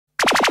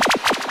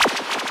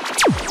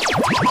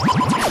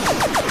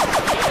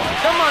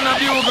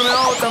me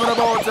out, I'm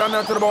about to, I'm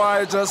not the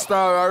boy just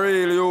a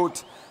real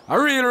youth. A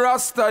real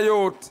Rasta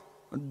youth.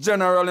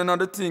 General in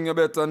the thing you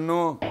better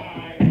know.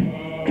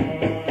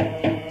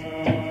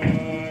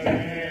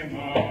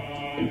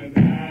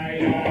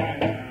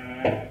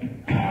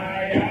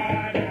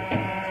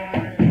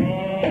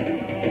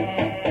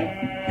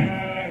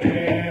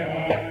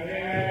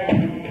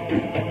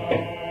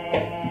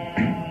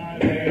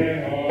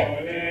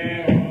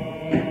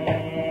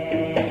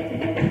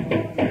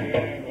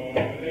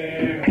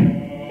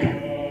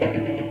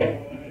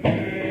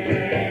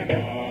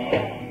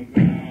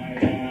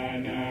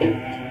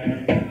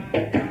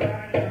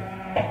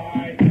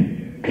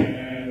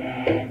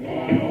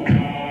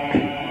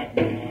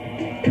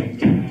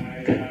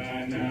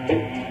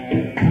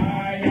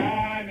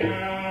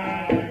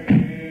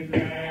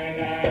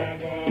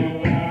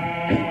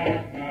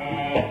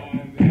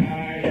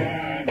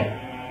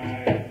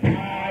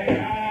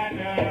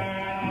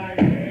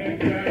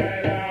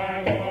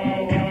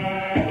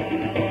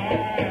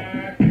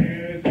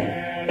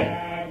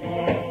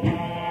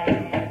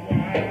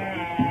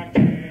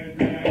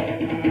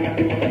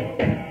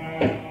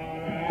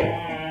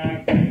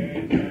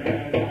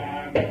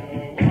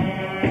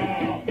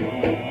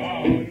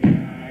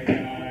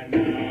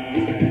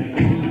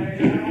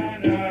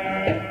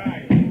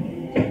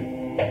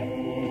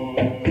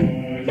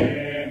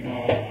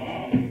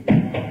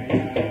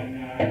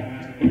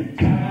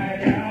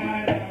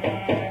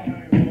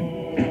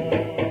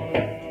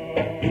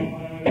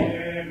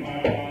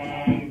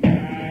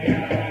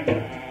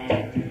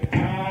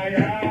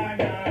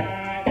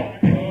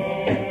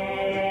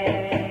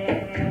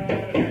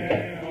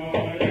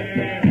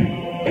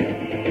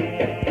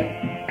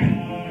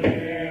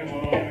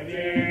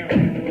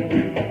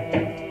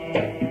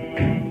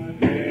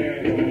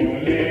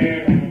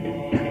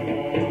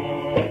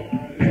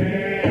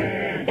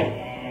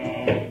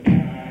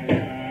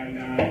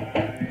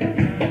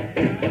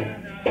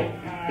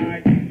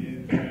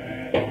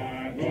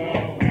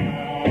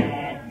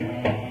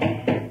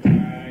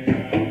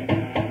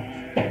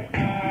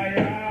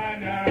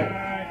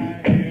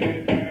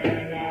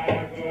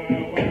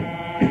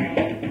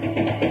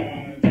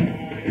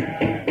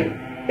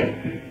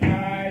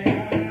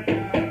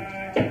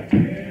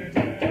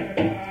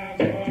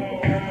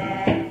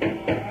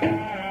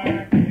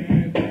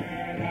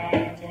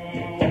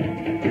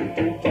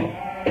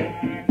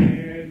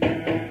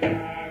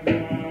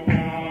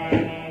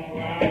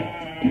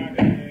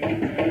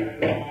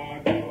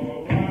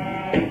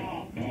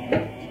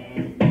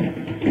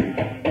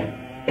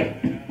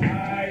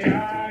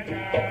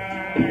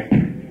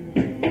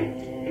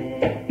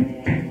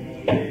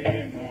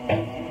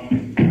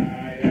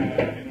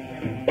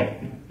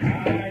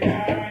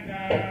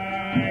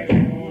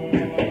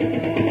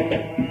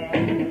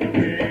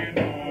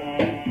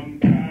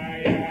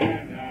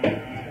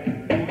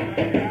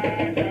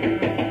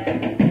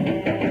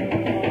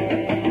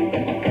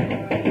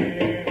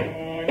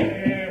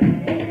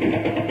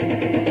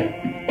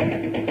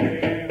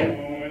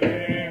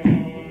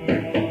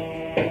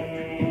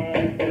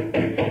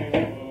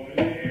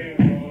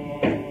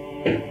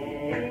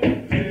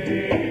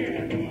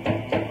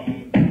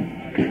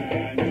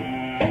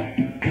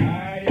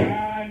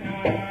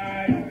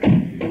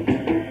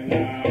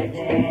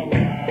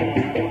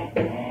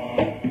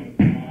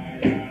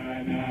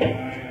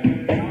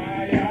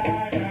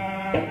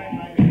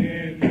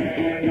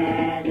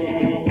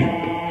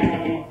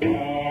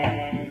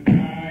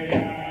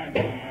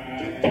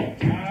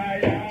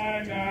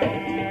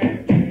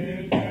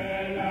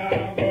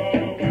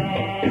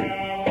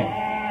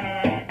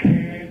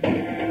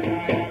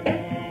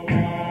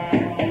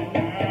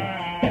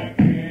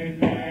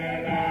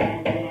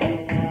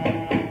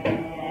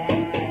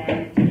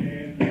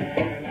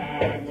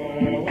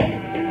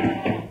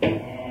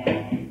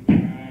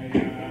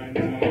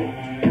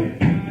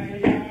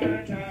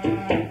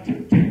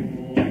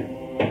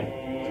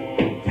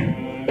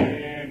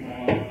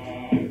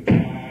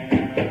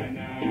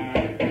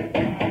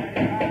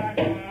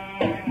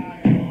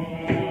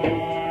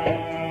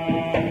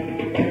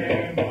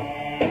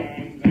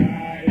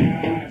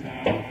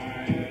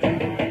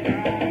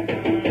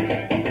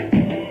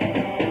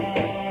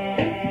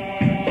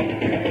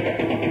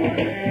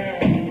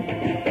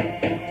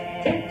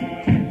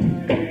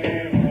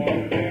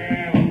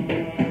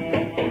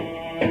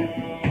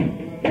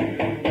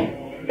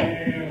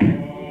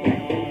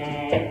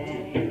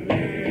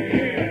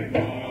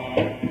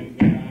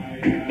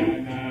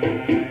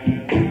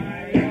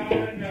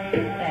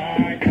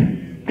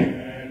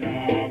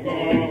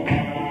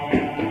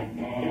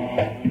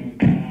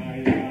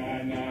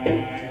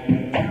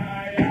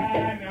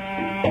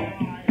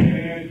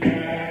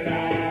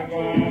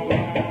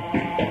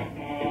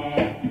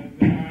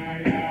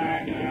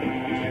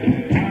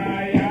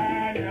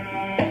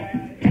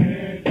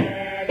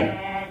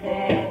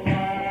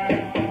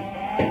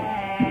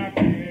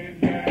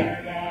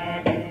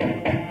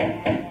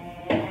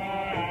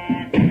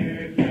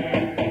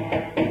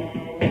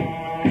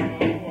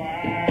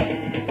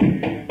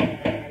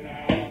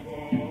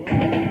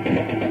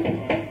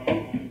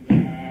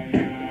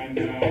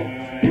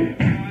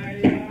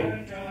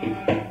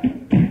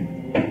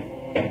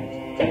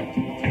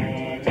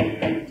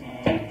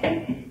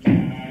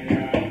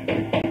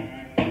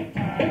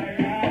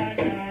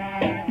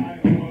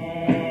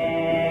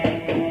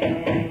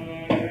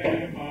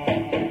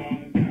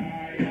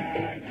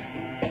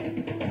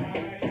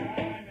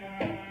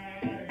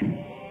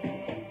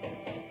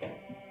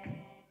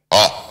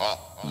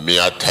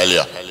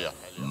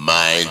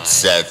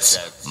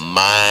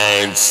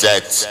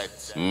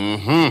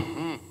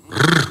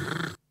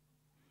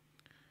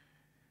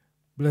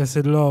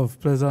 Blessed love,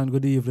 pleasant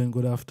good evening,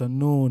 good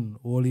afternoon.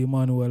 Holy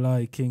Emmanuel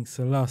I, King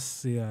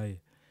Selassie I,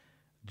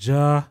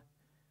 Jah,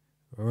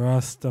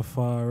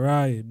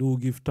 Rastafari. Do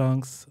give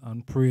thanks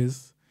and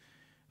praise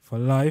for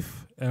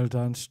life, health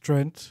and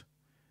strength.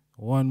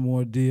 One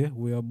more day,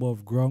 we're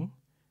above ground.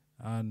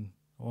 And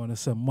I want to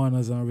say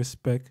manners and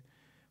respect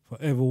for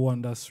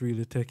everyone that's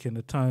really taking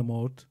the time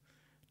out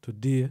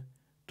today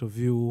to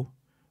view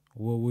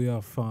what we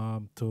have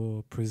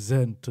to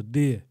present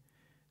today.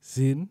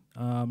 Zin,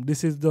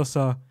 this is just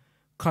a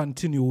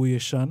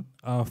continuation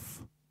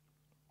of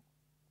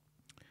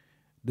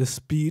the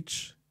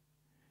speech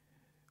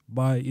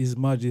by His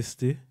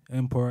Majesty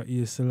Emperor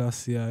Haile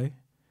Selassie I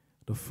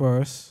the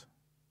first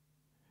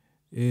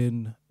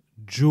in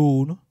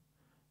June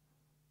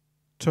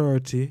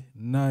 30,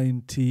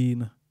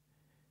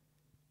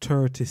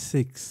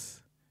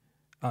 1936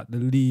 at the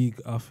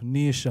League of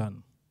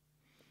Nations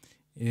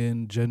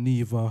in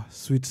Geneva,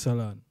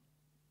 Switzerland.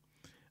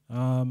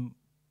 We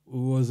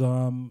was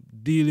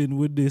dealing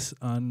with this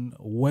on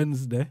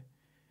Wednesday,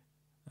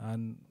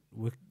 and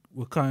we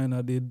kind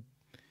of did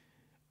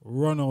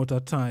run out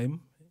of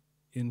time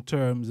in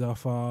terms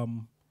of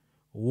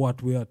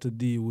what we had to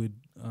deal with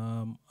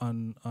on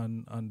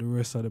the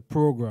rest of the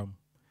program.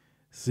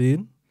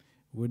 See,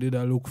 we did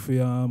a look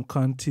for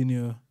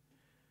continue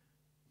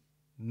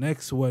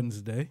next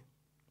Wednesday,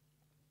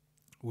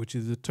 which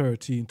is the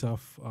 13th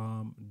of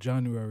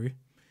January.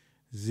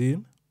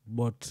 Zin,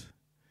 but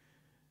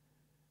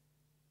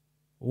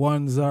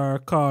ones are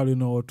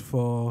calling out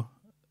for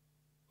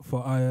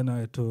I and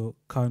I to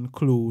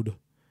conclude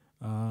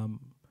the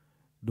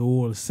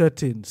whole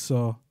setting.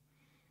 So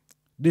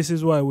this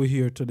is why we're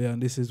here today,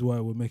 and this is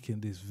why we're making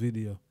this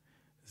video.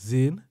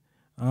 Zin,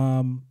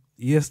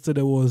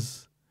 yesterday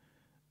was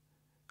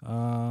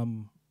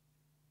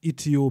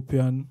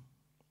Ethiopian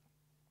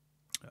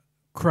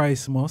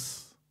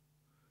Christmas.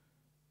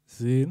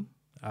 Zin,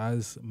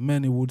 as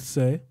many would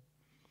say.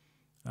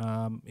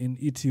 In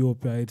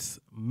Ethiopia,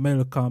 it's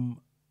Melkam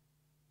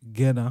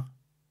Gena.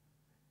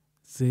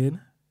 See?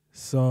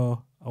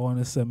 So I want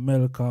to say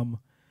Melkam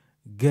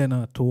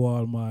Gena to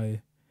all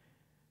my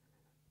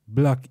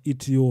black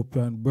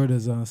Ethiopian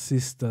brothers and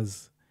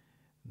sisters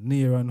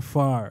near and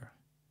far.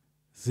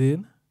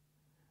 See?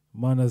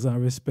 Manners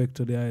and respect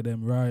to the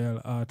item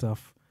royal art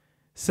of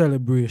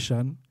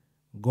celebration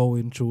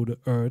going through the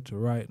earth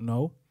right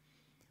now.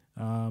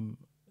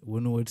 We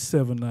know it's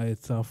 7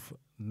 nights of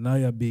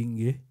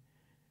Nyabingi.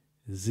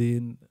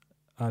 Zin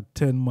at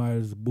 10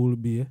 miles Bull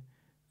Bay,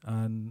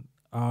 and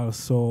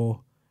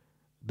also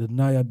the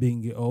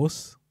Nyabingi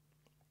house.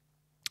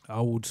 I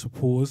would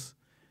suppose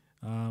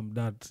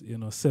that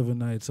 7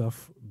 nights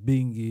of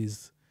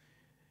Bingi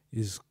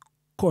is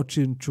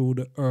cutting through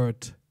the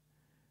earth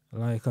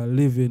like a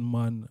living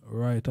man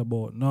right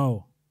about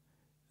now.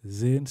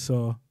 Zin,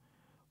 so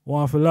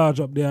want to large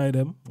up the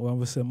item,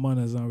 want to say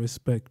manners and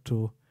respect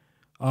to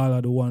all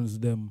of the ones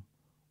them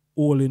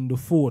holding the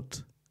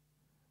fort.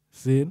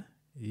 Zin.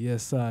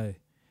 Yes, I.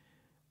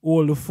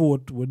 All the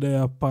fort were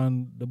there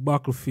upon the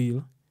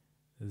battlefield,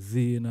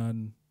 Zin,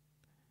 and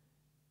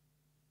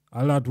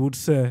a lot would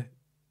say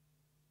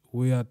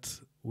we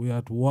at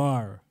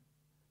war.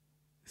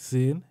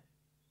 Zin?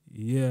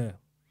 Yeah.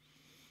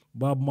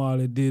 Bob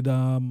Marley did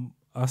a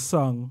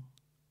song,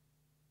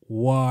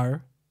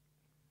 War,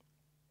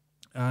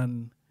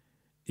 and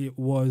it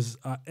was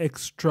an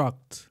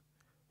extract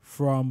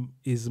from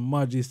His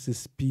Majesty's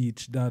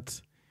speech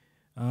that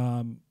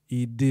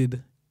he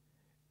did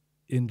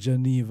in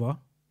Geneva.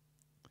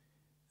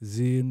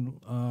 Zin,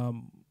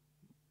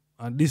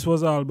 and this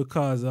was all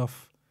because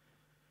of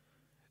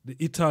the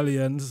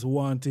Italians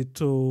wanted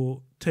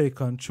to take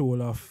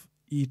control of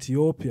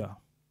Ethiopia.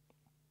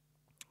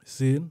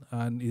 Zin,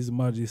 and His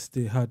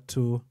Majesty had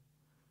to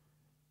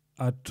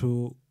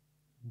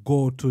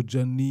go to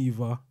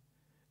Geneva,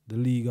 the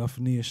League of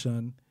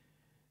Nations,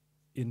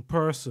 in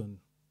person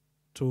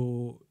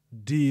to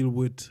deal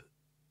with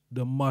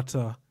the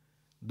matter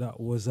that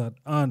was at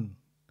hand.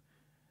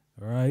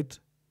 Right?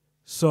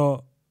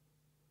 So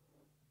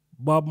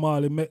Bob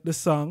Marley made the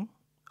song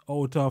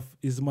out of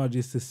His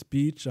Majesty's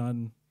speech,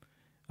 and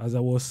as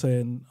I was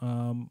saying,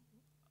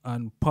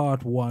 and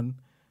part one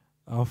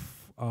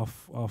of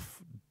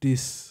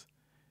this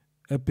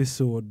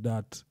episode,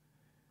 that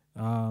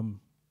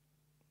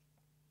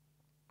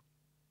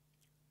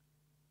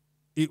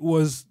it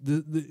was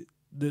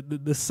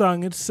the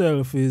song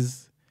itself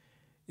is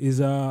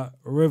a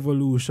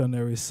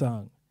revolutionary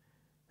song.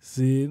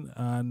 See,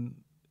 and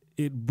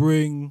it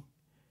bring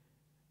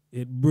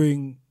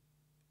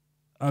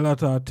a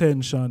lot of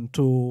attention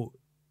to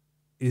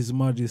His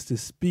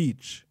Majesty's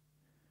speech,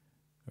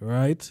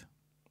 right?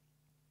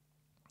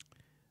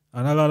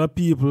 And a lot of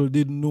people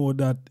didn't know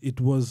that it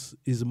was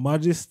His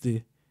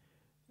Majesty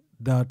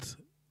that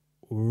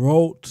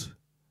wrote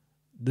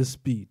the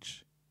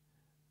speech.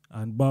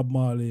 And Bob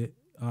Marley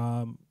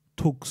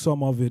took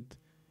some of it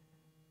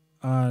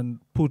and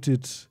put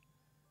it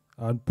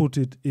and put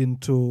it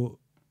into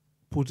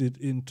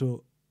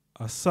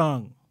a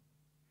song.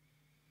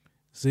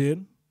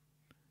 See?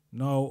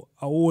 Now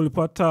a whole heap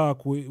of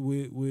talk we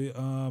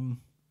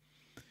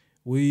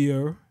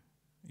hear,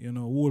 you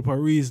know, whole heap of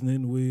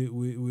reasoning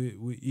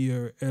we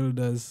hear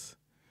elders,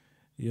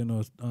 you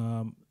know,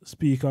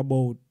 speak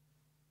about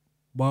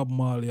Bob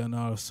Marley and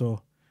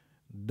also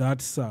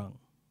that song.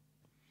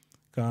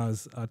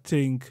 Because I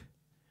think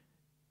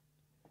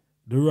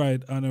the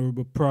Right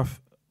Honorable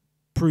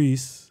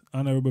Priest,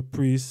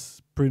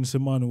 Prince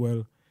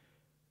Emmanuel,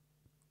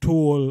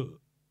 told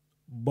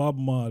Bob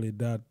Marley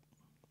that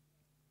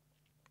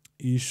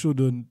he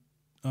shouldn't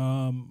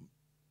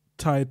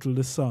title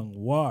the song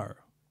War.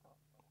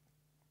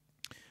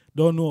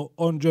 Don't know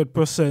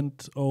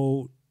 100%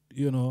 how,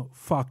 you know,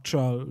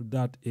 factual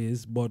that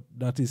is, but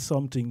that is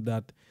something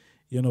that,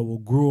 you know, we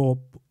grew up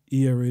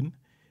hearing,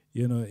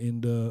 you know,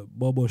 in the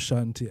Bobo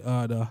Shanti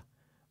order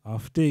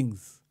of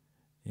things.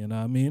 You know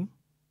what I mean?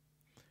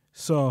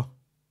 So,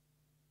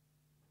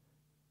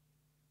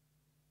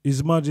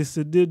 His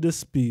Majesty did the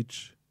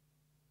speech,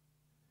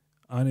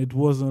 and it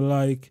wasn't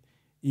like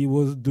he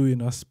was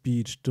doing a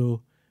speech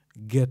to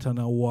get an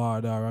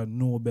award or a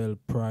Nobel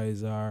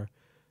Prize or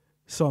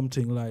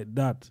something like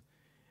that.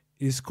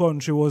 His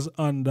country was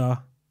under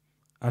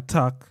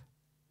attack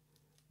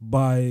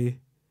by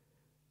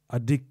a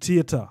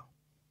dictator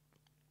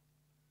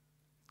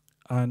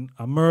and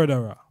a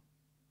murderer,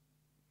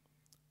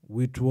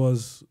 which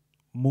was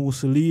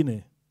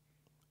Mussolini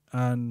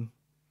and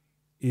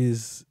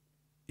his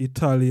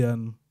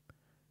Italian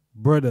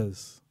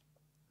brothers.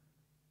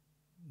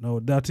 Now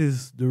that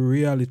is the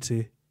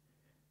reality.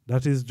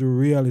 That is the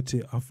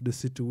reality of the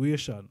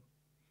situation.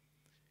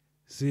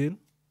 See?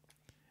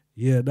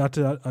 Yeah, that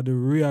is the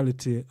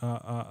reality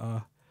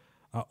how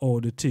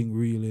the thing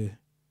really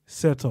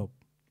set up.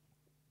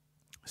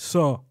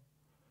 So,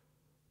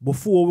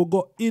 before we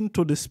go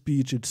into the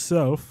speech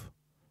itself,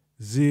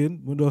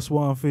 Zane, we just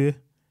want to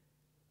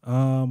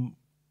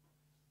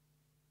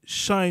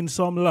shine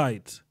some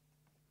light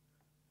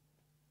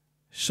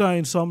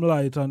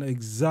on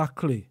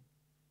exactly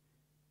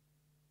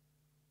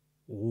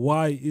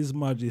why His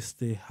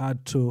Majesty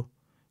had to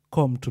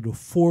come to the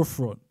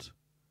forefront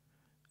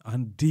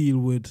and deal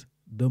with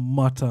the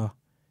matter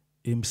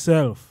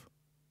himself.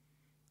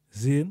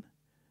 Zin?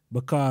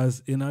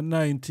 Because in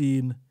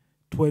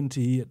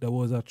 1928 there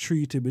was a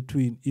treaty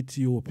between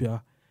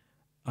Ethiopia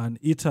and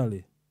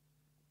Italy.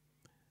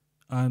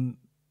 And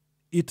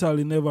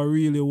Italy never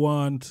really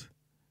want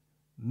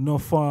no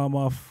form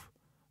of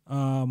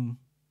no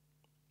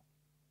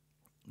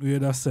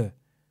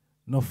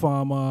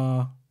form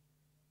of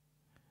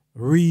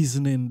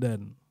reasoning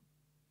then.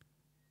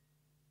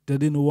 They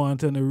didn't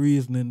want any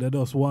reasoning, they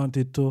just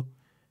wanted to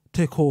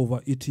take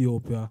over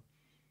Ethiopia.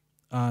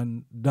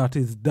 And that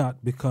is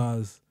that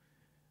because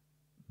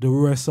the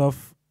rest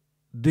of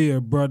their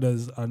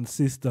brothers and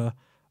sisters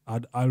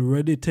had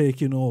already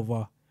taken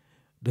over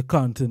the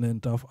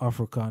continent of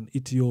Africa, and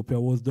Ethiopia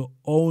was the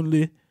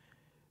only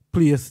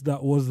place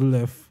that was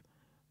left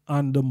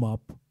on the map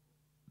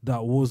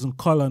that wasn't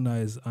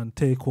colonized and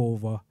taken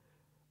over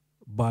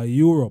by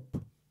Europe.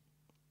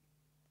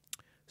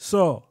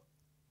 So,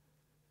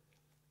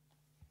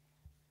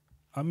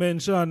 I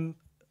mentioned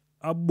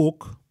a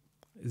book,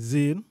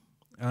 Zane,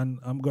 and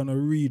I'm gonna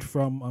read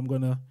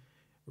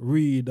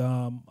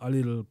a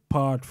little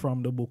part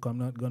from the book. I'm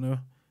not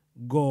gonna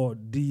go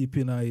deep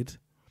in it.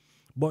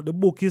 But the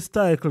book is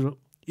titled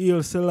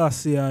Haile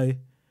Selassie,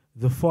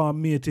 The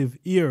Formative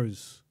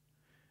Years.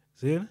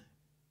 See?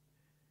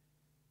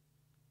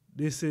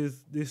 This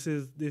is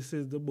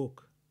the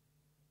book.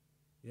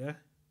 Yeah?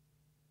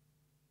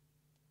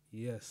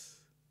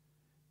 Yes.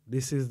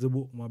 This is the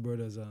book, my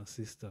brothers and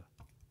sisters.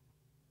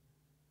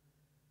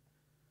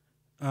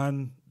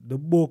 And the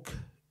book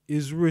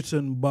is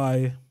written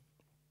by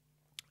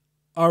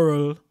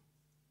Harold.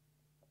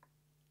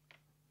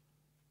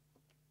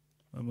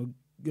 I'm going to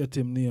get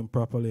him name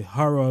properly.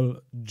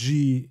 Harold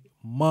G.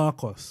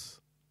 Marcus.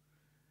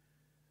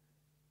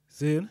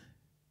 See?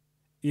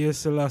 Haile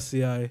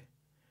Selassie,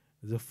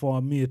 The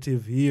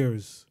Formative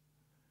Years.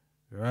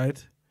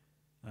 Right?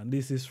 And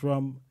this is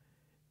from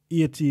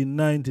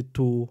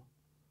 1892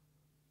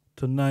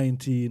 to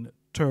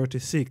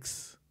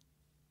 1936.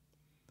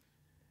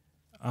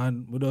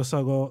 And we just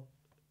go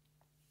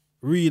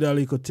read a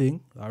little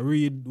thing.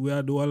 We do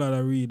a lot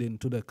of reading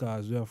to the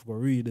cause. We have to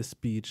read the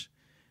speech.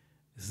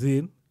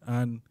 See?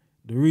 And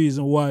the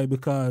reason why,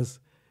 because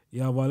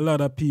you have a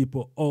lot of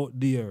people out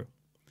there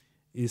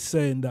is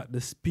saying that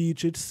the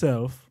speech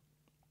itself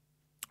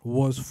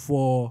was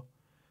for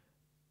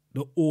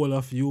the whole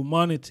of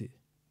humanity.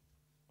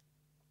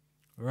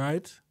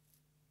 Right?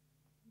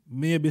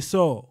 Maybe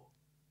so.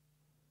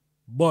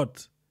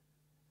 But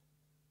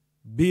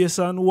based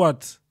on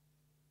what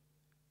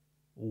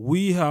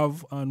we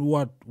have and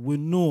what we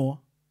know,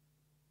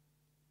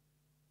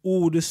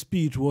 who the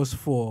speech was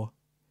for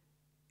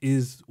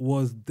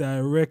was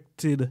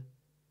directed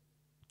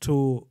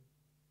to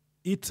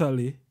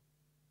Italy,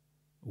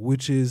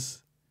 which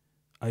is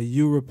a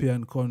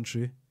European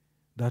country,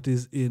 that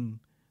is in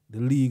the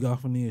League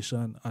of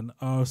Nations and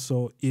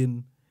also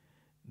in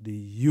the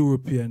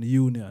European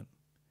Union.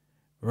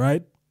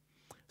 Right?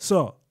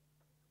 So,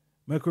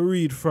 make a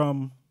read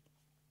from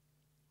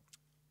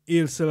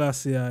Haile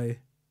Selassie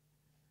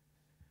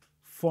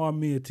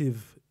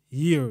formative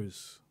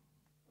years.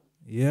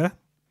 Yeah?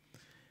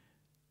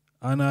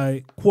 And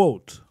I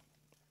quote,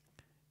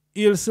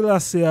 Haile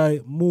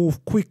Selassie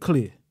moved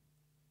quickly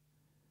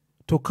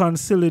to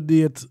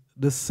consolidate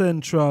the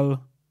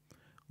central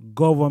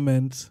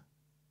government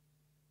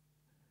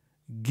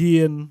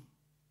gain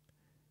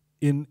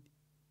in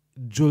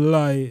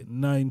July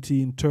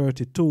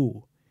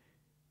 1932.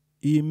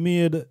 He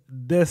made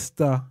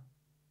Desta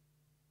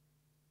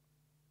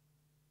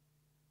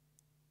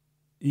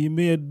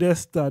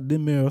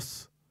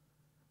Demers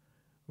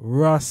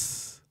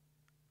Ras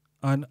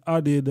and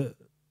added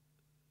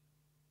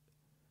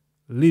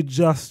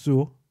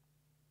Lijastu.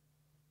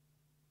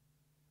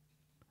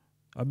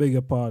 I beg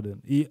your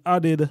pardon. He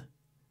added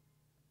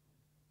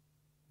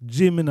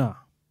Jimina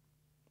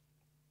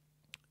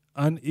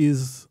and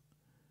his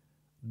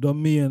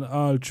domain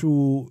all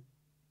through.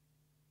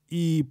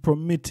 He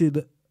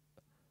permitted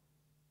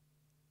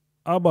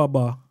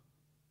Ababa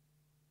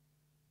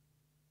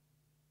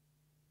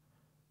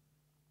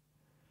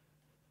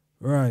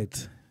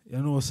right.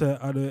 You know, say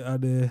at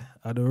the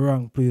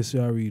wrong place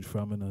you read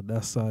from, you know.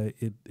 That's how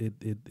it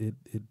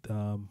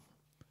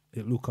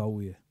look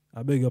away.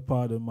 I beg your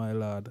pardon, my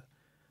lord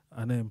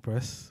and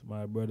empress,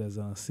 my brothers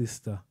and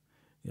sisters.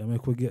 You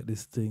make we get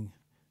this thing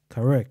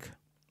correct.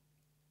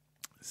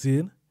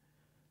 See?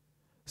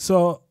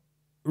 So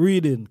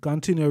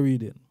continue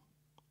reading.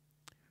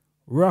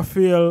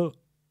 Raphael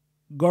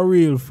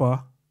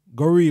Gorilga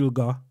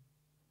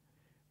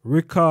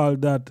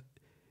recalled that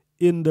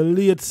in the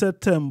late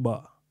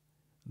September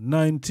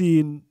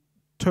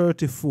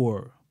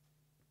 1934,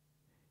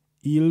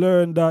 he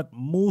learned that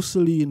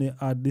Mussolini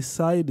had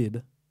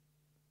decided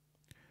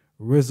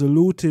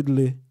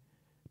resolutely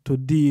to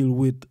deal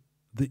with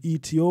the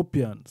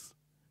Ethiopians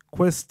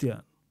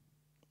question.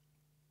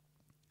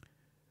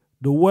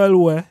 The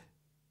Welwe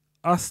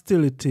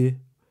hostility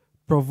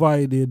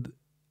provided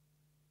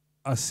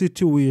a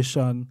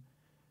situation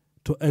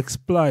to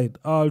exploit,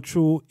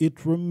 although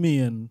it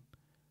remained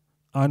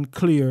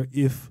unclear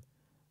if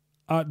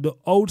at the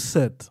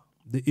outset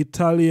the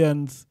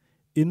Italians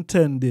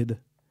intended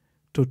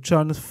to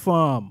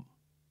transform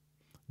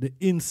the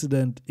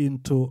incident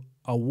into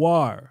a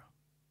war.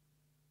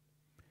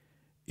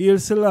 Haile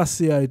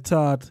Selassie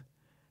thought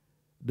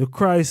the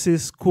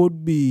crisis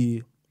could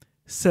be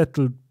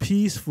settled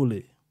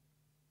peacefully,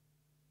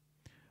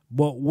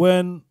 but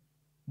when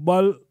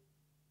Balganta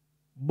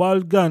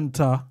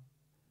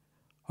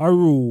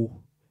Haru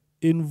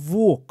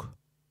invoked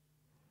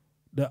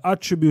the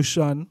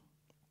attribution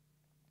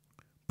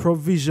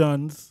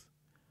provisions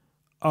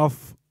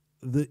of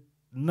the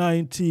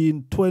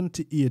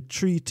 1928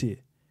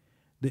 treaty,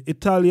 the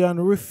Italian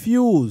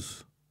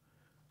refused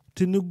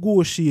to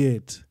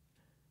negotiate,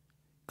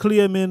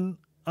 claiming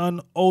an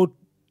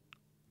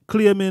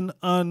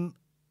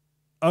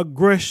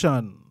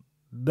aggression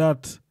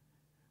that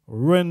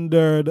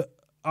rendered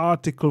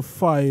Article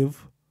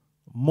 5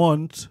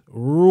 month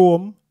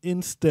Rome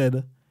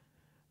instead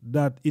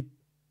that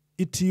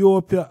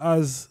Ethiopia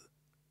as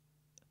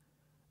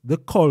the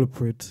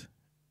culprit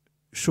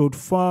should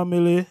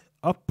formally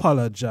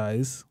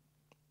apologize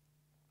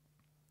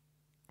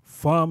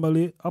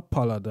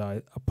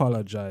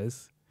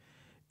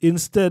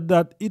instead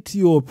that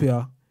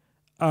Ethiopia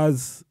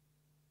as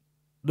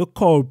the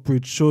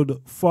culprit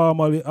should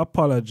formally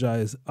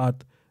apologize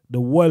at the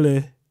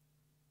Wele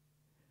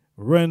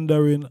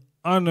rendering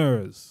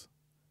honors.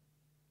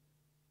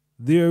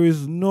 There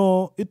is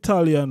no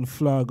Italian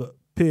flag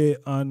pay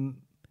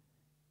an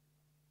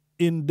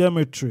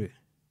indemnity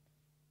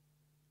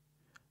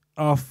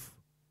of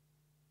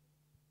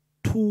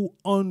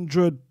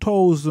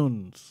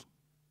 200,000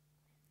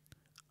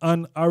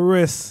 and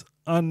arrest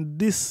and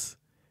dismiss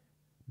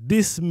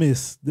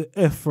the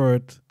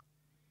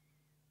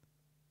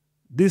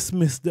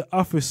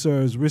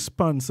officers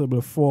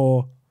responsible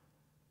for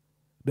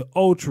the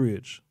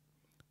outrage.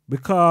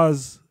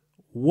 Because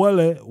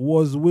Wele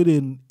was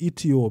within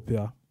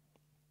Ethiopia,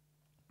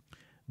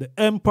 the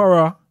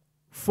emperor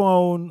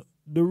found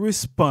the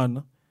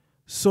response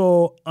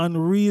so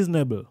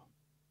unreasonable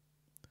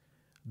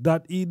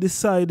that he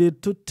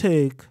decided to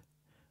take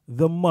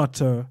the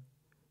matter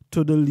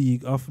to the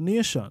League of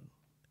Nations,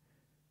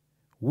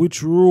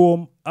 which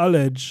Rome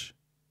alleged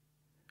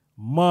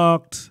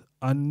marked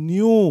a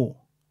new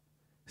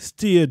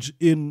stage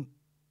in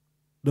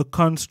the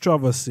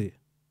controversy.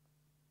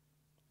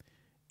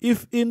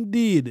 If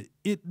indeed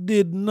it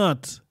did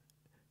not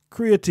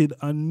create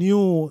a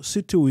new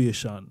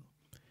situation,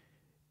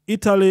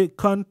 Italy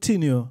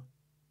continued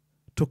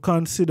to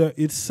consider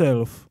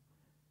itself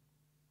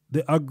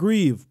the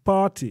aggrieved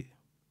party,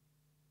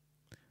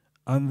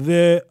 and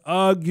the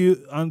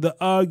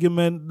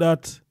argument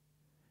that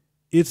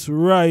its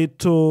right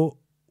to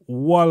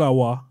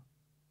Walawa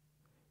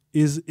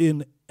is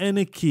in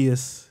any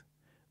case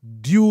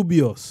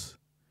dubious,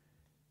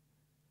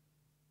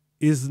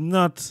 is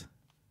not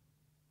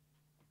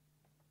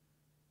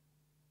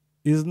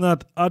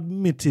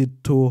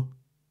admitted to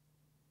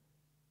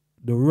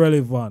the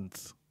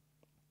relevance.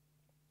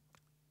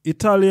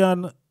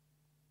 Italian,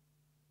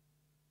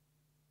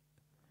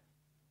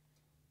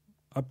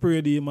 I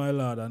pray thee, my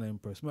Lord and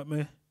Empress, let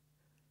me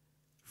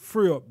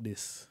free up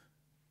this.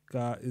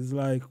 Because it's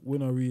like we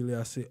don't really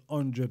I say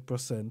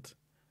 100%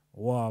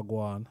 war go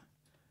on.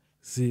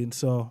 See,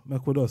 so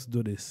make we just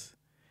do this.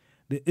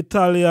 The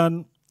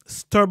Italian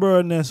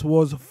stubbornness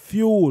was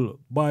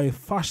fueled by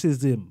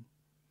fascism,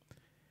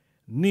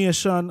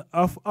 nation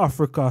of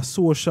Africa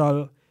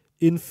social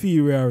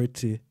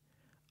inferiority,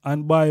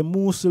 and by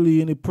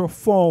Mussolini's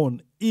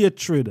profound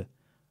hatred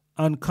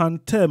and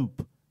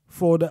contempt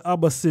for the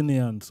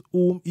Abyssinians,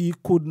 whom he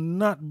could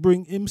not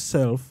bring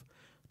himself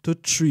to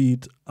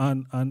treat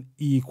on an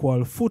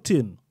equal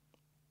footing.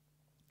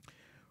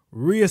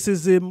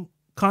 Racism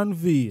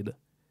conveyed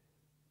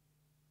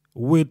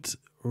with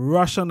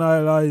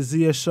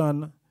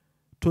rationalization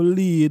to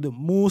lead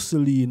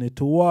Mussolini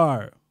to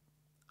war.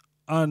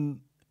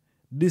 On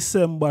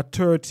December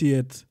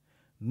 30th,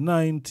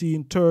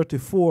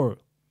 1934,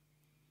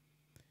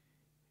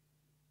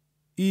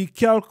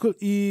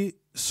 he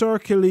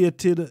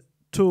circulated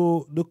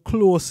to the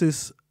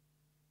closest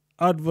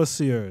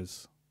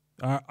advisors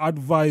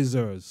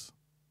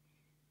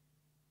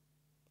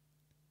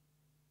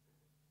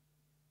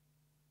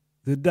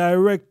the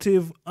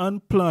directive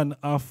and plan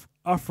of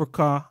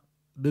Africa,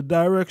 the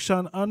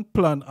direction and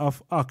plan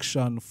of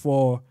action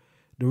for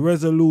the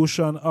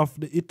resolution of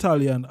the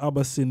Italian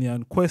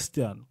Abyssinian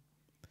question.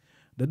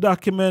 The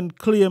document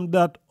claimed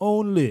that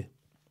only,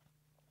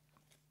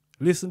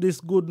 listen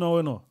this good now,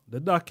 you know, the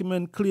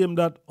document claimed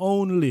that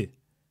only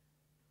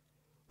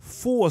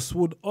force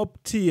would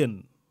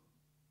obtain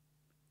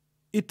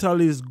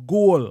Italy's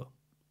goal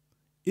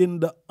in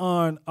the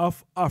Horn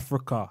of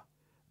Africa,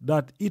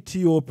 that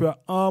Ethiopia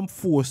armed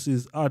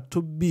forces are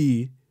to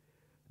be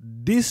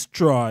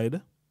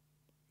destroyed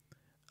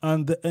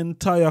and the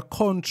entire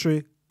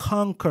country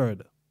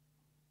conquered.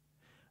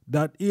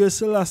 That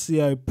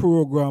Selassie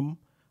program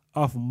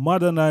of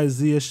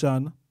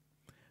modernization,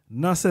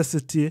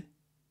 necessity,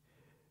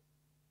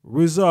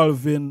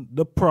 resolving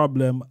the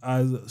problem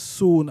as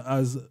soon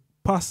as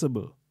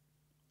possible.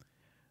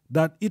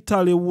 That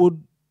Italy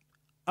would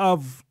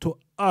have to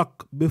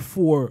act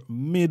before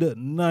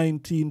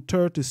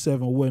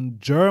mid-1937 when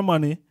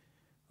Germany,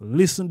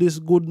 listen this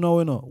good now,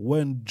 you know,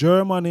 when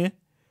Germany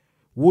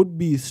would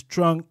be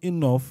strong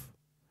enough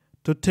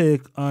to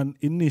take an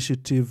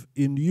initiative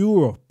in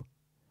Europe,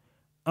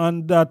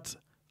 and that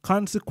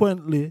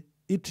consequently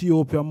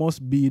Ethiopia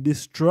must be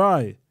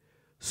destroyed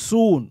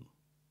soon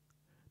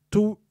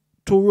to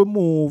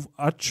remove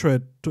a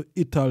threat to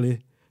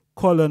Italy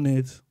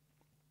colonies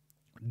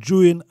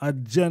during a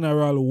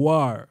general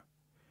war.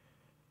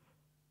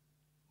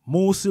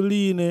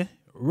 Mussolini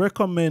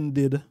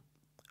recommended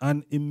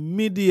an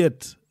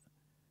immediate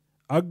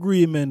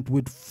agreement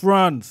with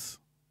France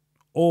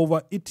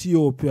over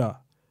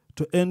Ethiopia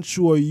to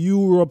ensure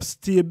Europe's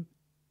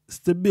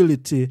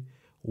stability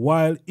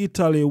while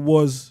Italy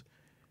was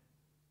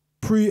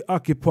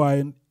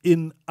preoccupied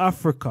in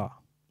Africa.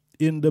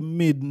 In the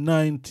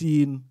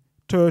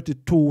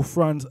mid-1932,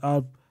 France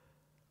had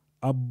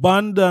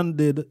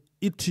abandoned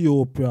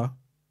Ethiopia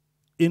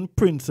in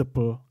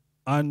principle,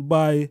 and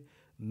by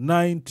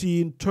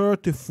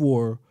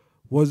 1934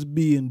 was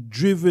being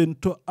driven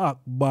to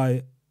act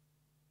by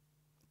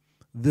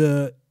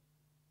the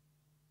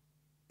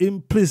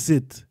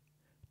implicit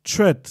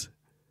threat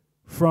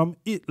from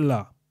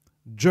Hitler,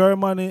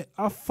 Germany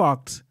a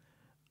fact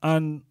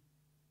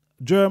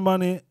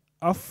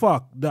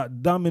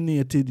that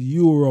dominated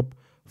Europe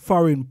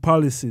foreign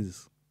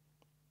policies.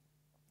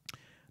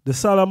 The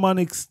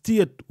Solomonic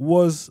state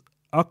was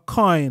a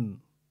kind.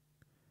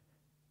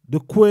 The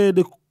que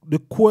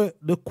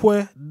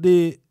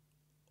de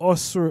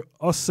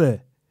Osse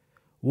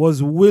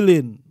was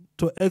willing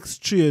to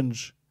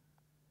exchange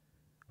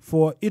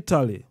for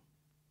Italy.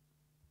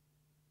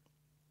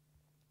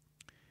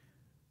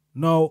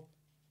 Now,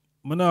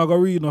 I'm not going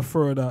to read no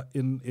further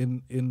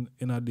in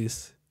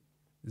this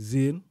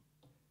zine,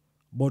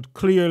 but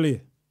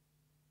clearly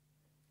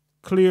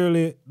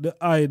the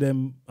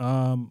item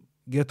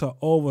get an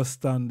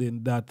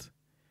understanding that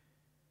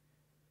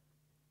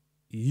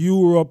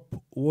Europe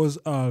was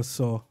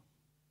also,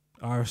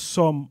 or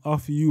some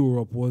of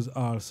Europe was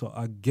also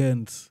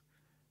against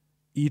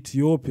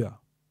Ethiopia.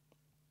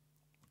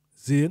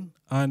 Zin,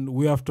 and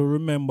we have to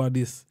remember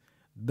this,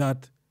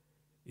 that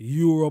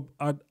Europe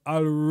had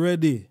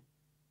already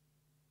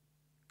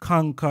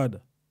conquered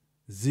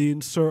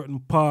certain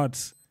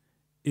parts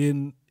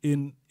in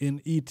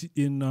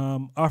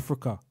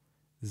Africa,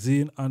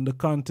 and the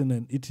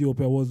continent.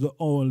 Ethiopia was the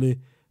only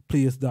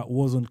place that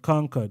wasn't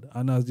conquered.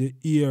 And as you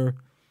hear,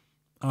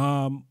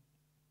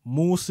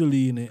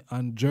 Mussolini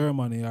and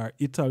Germany, or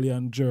Italy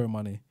and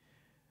Germany,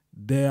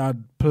 they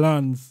had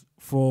plans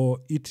for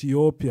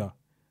Ethiopia.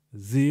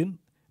 They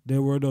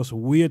were just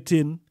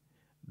waiting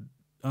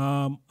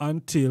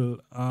until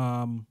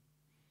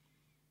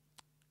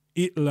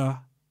Hitler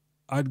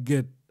had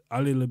get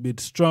a little bit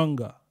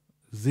stronger,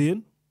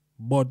 then,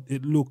 but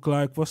it looked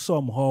like for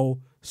some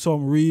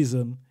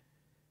reason,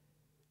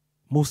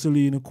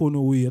 Mussolini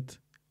couldn't wait,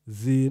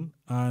 then,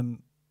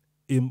 and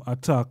him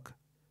attack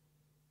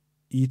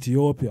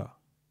Ethiopia.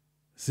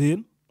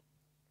 See?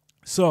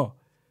 So,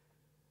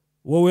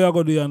 what we are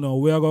gonna do now,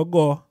 we're gonna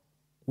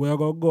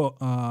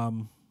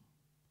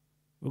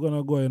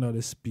go into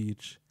the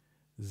speech.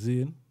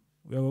 Zin,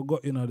 we're gonna go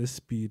into the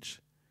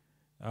speech.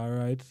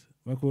 Alright.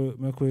 Make we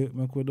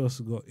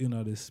just go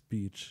into the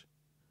speech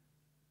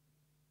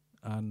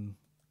and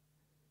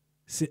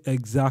see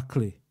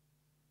exactly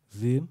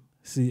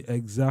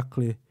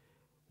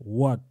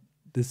what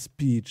the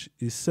speech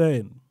is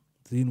saying.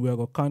 Then we're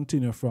gonna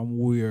continue from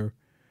where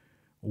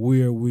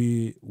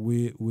we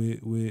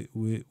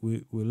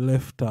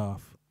left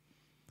off.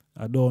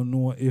 I don't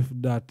know if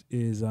that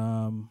is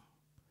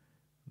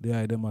the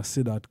item I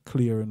see that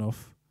clear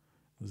enough.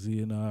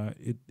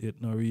 It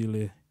not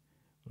really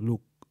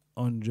look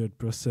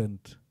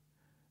 100%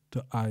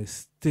 to I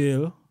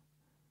still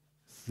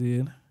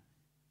see.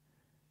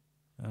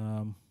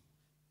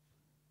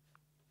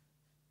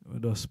 We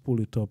just pull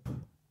it up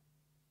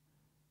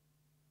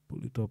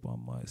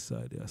on my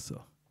side here.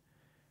 So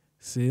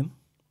see.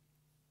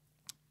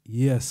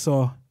 Yes,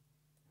 so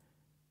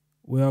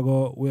we are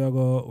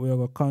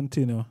go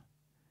continue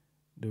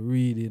the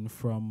reading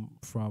from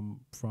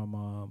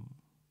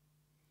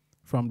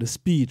the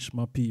speech,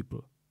 my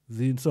people.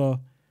 Then so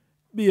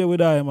be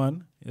with I,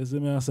 man. You see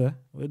me I say?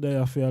 We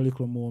there for a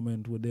little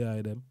moment with the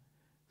item.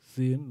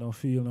 See, no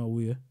feel no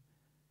way.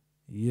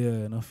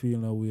 Yeah, no feel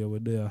no way. We're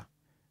there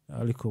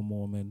a little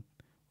moment.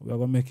 We're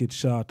gonna make it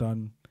short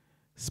and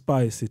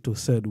spicy to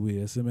said way.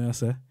 You see me I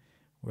say?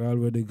 We're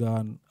already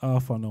gone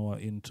half an hour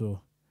into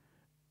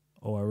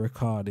our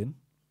recording,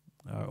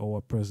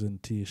 our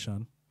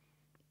presentation.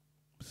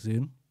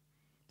 See?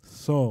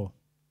 So,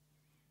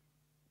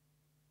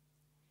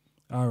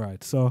 all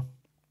right. So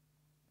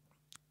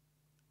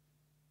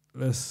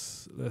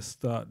let's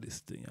start this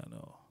thing. You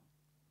know,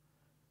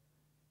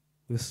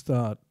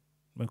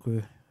 make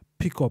we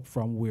pick up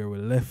from where we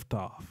left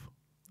off.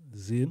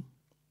 See?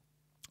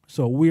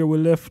 So where we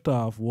left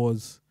off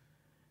was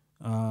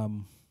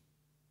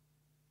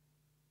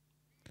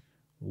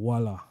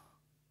Walla.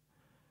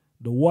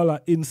 The Walla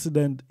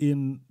incident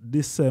in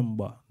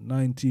December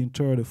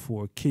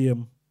 1934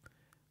 came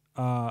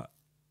a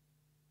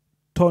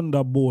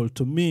thunderbolt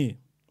to me.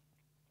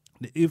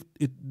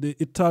 The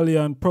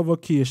Italian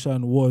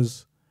provocation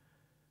was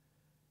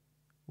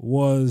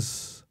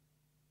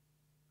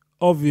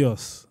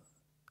obvious,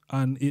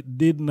 and it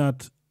did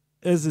not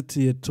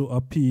hesitate to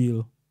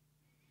appeal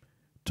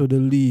to the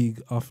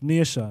League of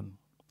Nations.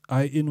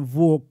 I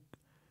invoke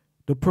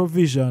the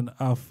provision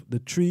of the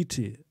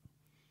Treaty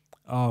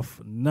of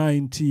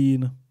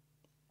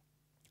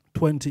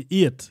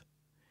 1928,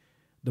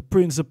 the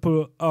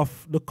principle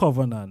of the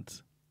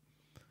covenant.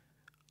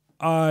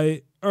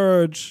 I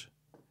urge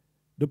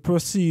the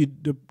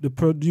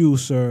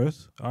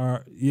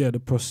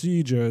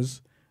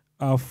procedures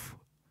of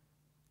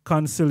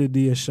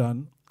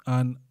consolidation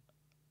and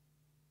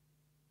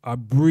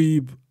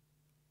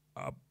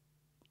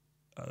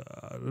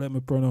let me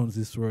pronounce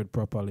this word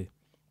properly.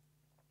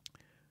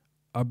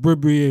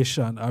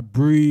 Arbitration,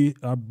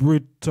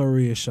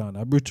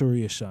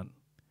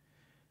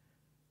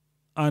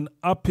 and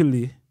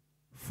happily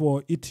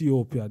for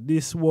Ethiopia,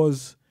 this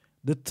was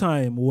the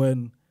time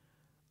when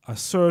a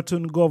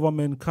certain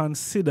government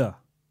consider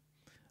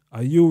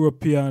a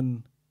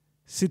European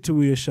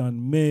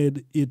situation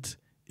made it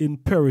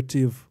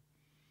imperative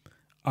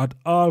at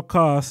all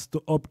costs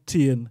to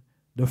obtain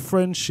the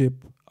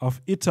friendship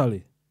of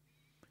Italy.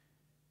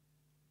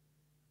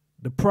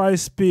 The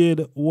price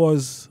paid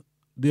was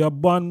the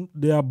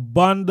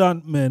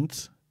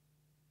abandonment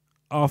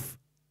of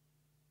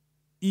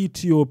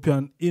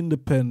Ethiopian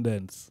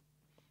independence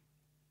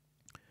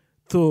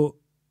to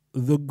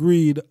the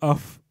greed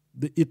of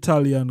the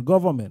Italian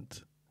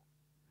government.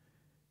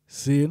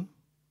 See,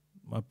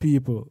 my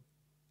people,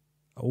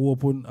 I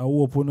hope I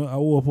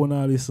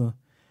listen.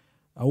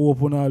 I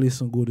hope I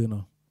listen good, you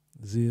know.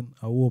 See,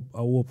 I hope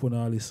I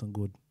listen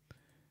good.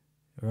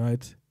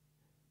 Right?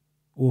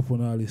 Hope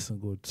I listen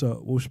good.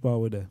 So, what's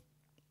power there?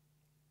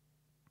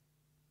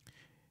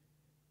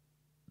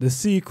 The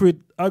secret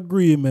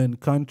agreement,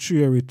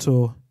 contrary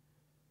to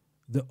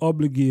the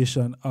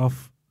obligation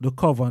of the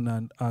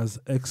covenant, has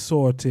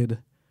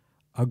exerted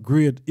a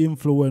great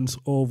influence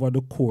over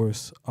the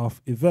course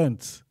of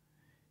events.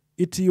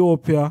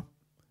 Ethiopia,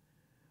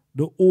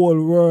 the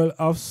whole world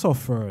have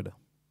suffered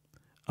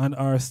and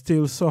are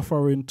still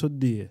suffering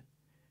today.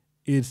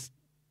 It's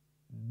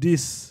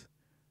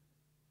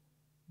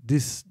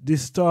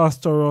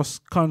disastrous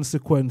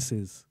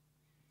consequences.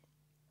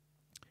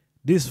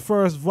 This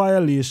first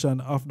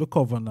violation of the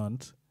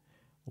covenant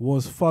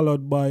was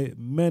followed by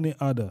many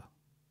other.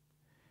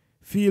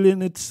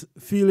 Feeling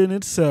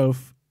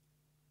itself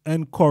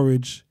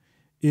encouraged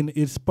in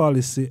its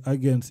policy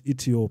against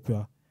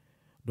Ethiopia,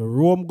 the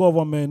Rome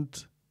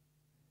government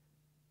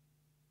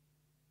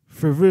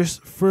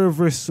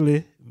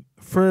fervorously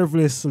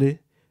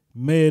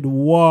made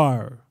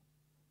war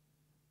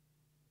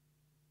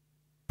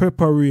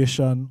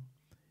preparation,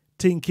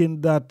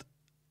 thinking that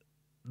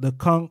the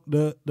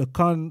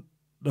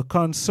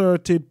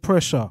concerted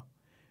pressure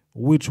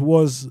which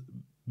was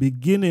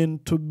beginning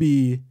to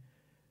be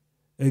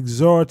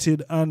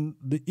exerted and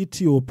the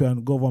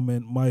Ethiopian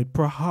government might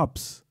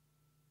perhaps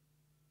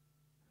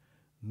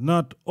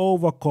not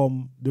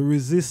overcome the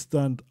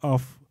resistance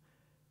of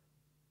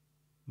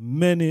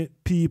many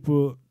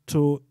people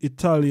to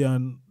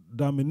Italian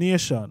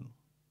domination.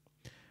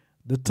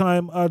 The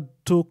time had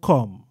to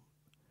come.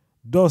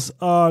 Thus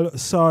all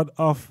sort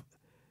of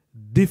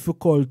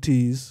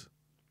difficulties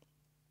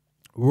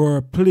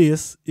were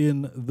placed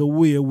in the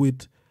way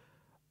with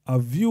a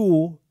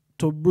view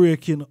to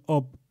breaking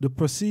up the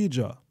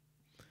procedure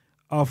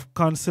of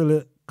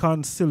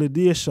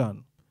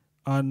consolidation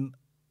and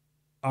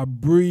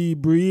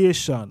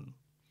abbreviation.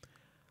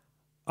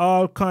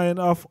 All kinds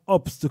of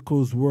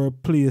obstacles were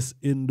placed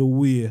in the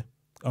way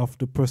of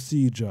the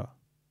procedure.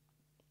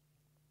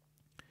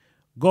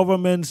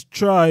 Governments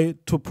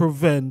tried to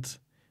prevent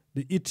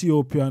the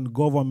Ethiopian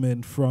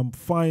government from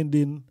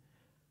finding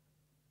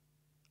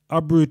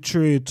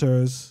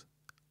arbitrators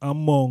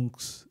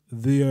amongst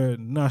their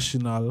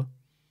national.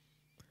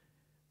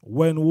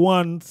 When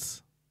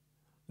once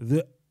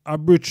the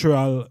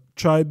arbitral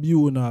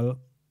tribunal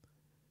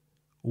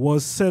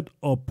was set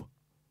up,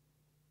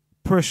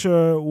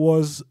 pressure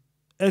was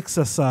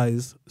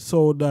exercised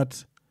so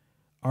that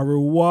a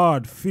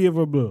reward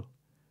favorable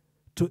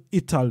to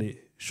Italy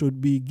should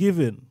be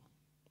given.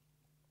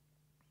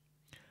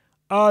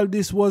 All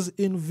this was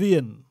in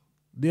vain.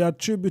 The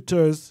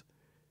attributors,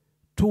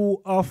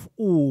 two of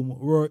whom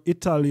were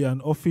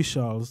Italian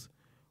officials,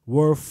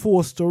 were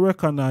forced to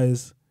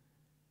recognize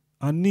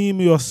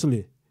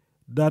anonymously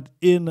that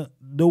in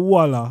the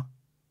Walla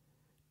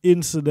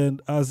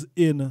incident as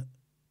in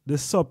the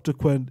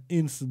subsequent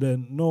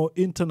incident, no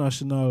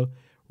international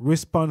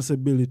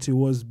responsibility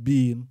was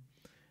being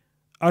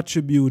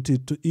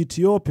attributed to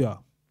Ethiopia.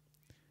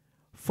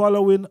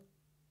 Following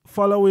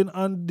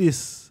on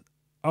this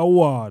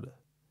award,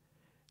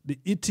 the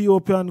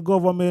Ethiopian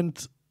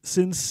government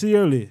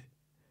sincerely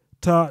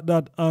thought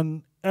that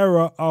an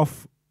era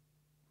of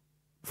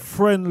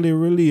friendly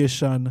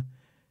relation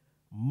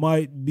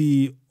might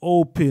be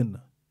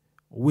open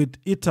with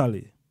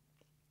Italy.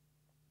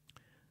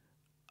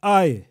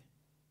 I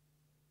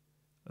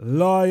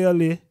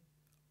loyally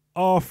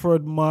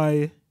offered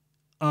my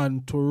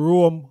hand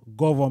to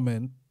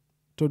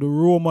the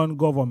Roman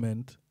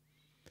government.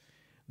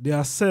 The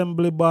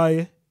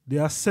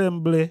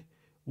assembly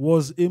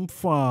was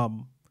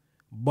informed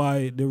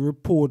by the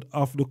report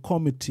of the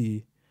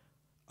committee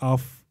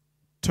of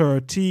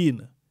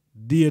 13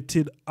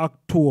 dated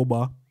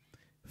October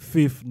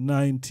 5th,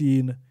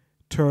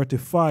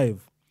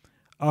 1935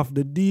 of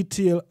the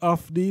detail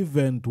of the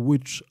event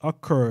which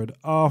occurred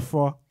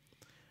after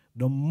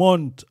the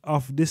month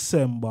of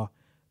December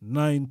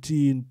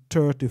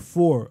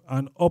 1934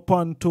 and up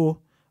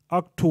until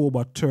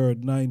October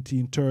 3rd,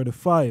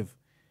 1935.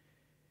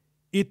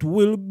 It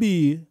will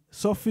be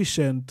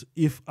sufficient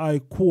if I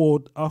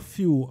quote a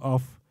few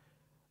of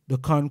the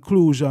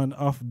conclusion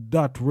of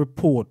that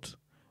report.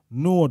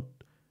 Note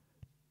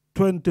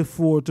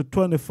 24 to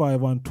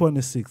 25 and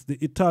 26. The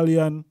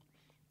Italian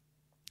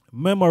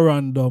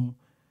memorandum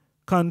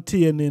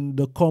containing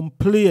the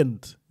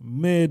complaint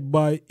made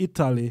by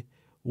Italy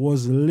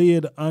was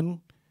laid on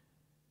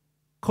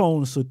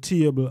council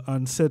table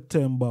on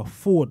September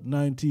 4th,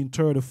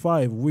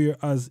 1935,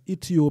 whereas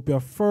Ethiopia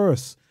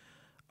first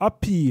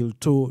appeal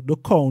to the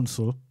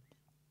council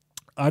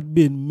had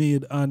been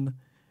made on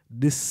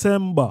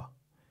December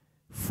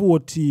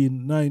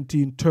 14,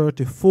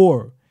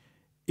 1934.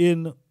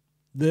 In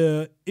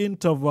the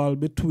interval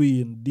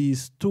between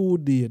these two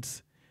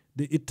dates,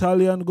 the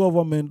Italian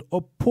government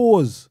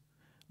opposed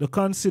the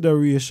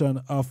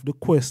consideration of the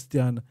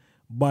question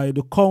by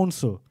the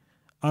council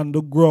on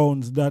the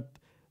grounds that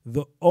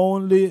the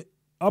only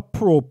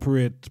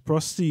appropriate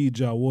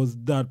procedure was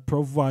that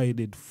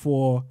provided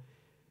for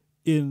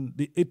in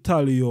the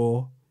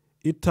Italian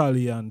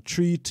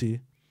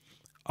Treaty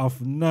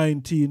of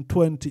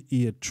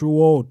 1928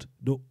 throughout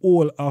the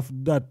whole of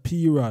that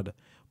period.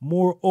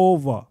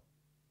 Moreover,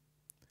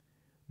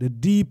 the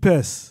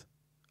deepest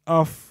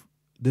of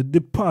the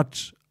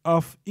departure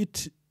of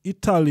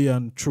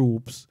Italian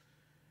troops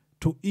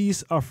to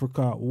East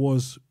Africa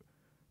was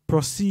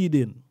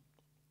proceeding.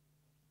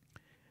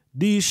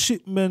 These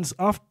shipments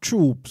of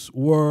troops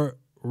were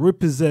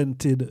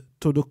represented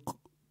to the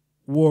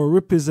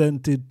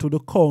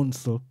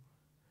council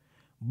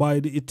by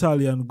the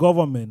Italian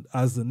government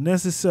as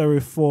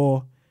necessary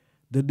for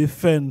the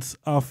defense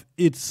of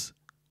its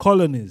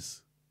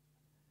colonies.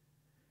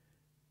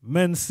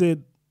 Men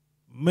said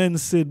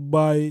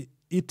by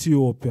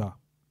Ethiopia.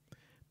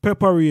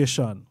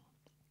 Preparation.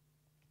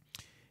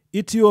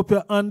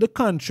 Ethiopia, on the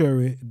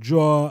contrary,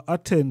 draw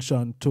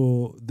attention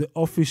to the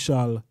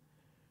official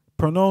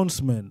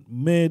pronouncement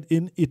made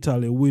in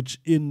Italy, which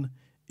in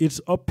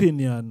its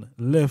opinion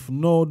left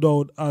no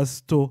doubt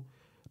as to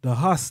the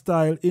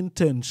hostile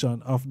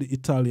intention of the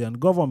Italian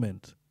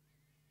government.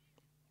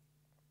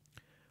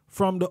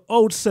 From the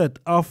outset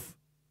of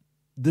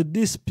the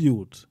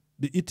dispute,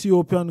 the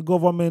Ethiopian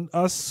government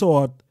has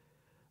sought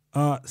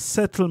a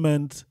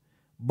settlement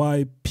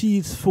by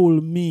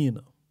peaceful means.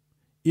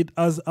 It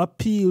has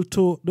appealed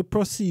to the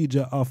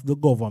procedure of the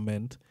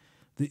government.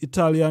 The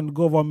Italian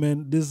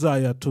government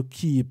desire to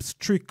keep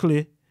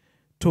strictly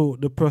to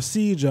the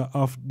procedure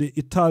of the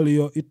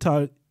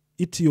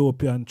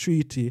Ethiopian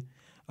Treaty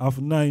of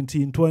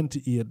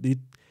 1928. The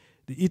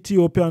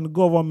Ethiopian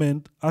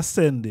government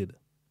ascended.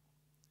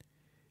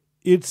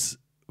 It's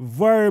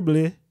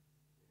verbally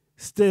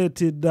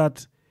stated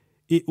that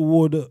it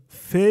would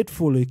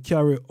faithfully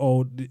carry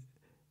out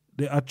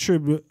the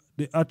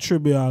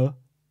attributable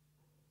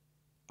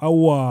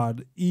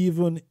award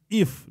even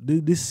if the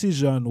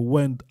decision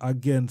went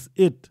against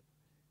it.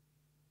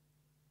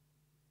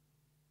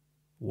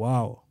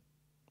 Wow.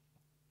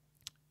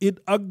 It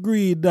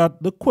agreed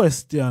that the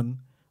question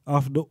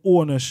of the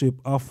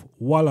ownership of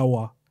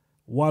Walla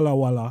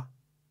Walla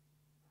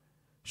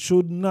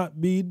should not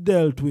be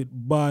dealt with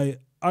by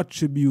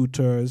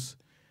attributors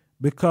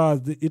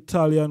because the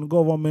Italian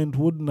government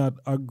would not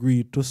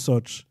agree to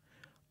such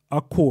a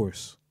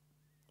course.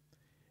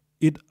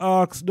 It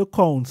asked the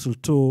council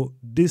to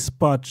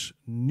dispatch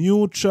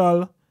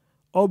neutral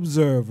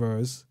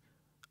observers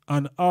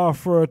and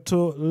offer to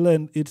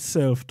lend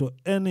itself to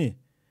any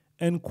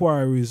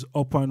inquiries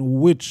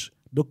upon which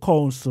the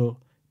council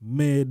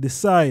may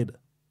decide.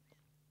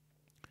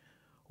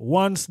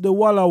 Once the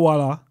Walla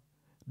Walla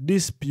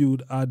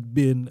dispute had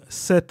been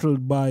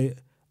settled by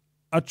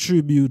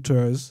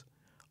attributors,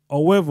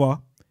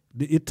 however,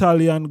 the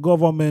Italian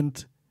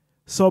government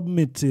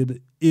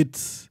submitted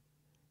its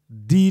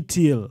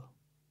detailed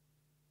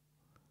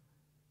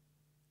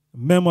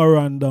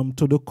memorandum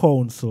to the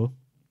council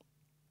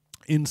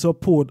in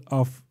support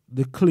of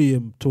the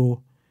claim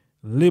to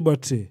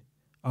liberty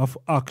of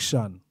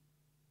action.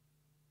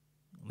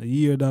 I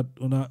hear that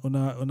when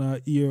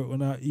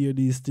I hear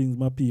these things,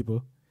 my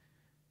people.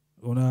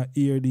 When I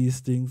hear these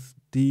things,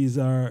 these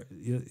are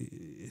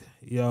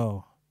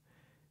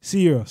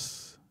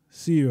serious.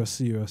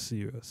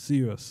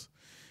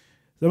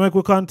 So I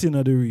could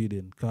continue the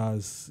reading,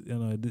 cause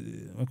I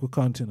could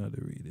continue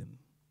the reading.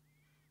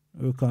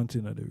 We'll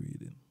continue the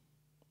reading.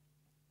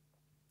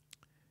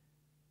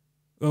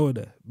 Over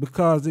there.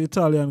 Because the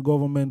Italian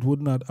government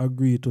would not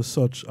agree to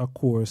such a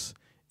course,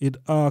 it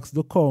asked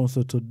the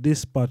council to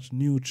dispatch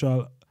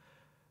neutral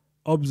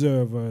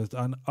observers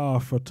and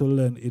offer to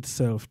lend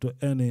itself to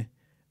any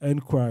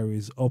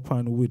inquiries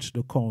upon which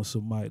the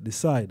council might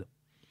decide.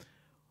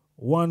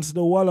 Once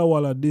the Walla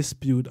Walla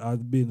dispute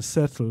had been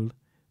settled,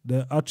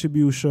 the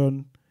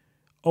attribution,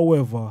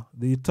 however,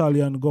 the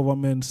Italian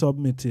government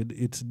submitted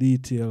its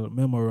detailed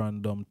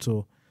memorandum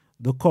to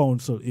the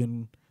council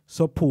in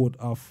support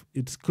of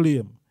its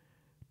claim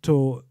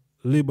to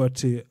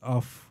liberty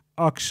of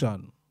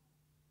action.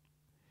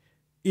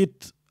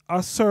 It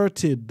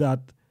asserted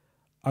that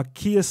a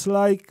case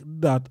like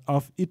that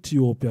of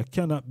Ethiopia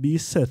cannot be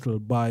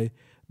settled by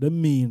the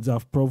means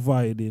of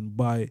providing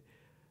by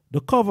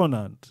the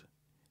covenant.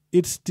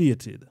 It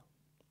stated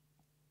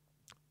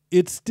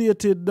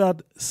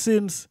that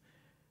since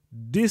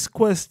this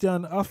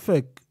question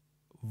affects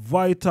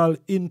vital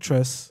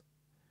interests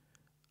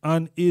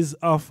and is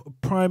of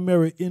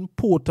primary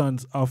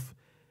importance of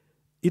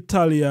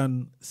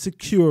Italian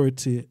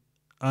security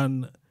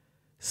and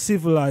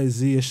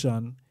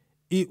civilization,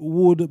 it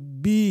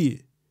would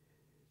be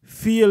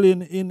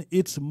failing in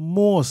its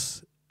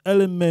most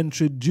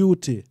elementary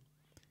duty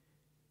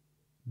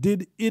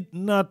did it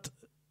not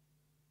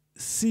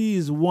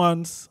cease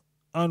once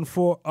and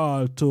for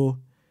all to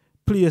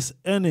place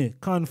any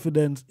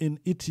confidence in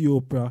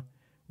Ethiopia,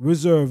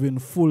 reserving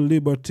full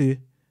liberty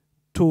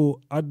to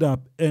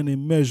adopt any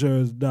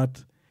measures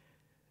that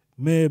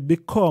may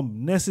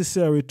become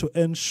necessary to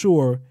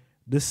ensure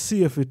the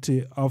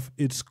safety of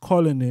its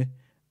colony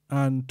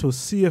and to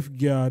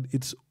safeguard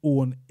its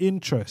own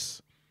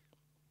interests.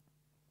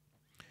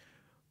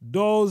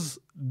 Those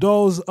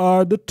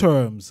are the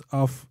terms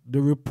of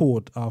the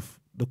report of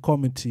the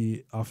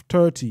Committee of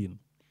 13.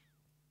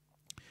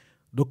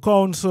 The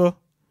Council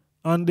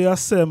and the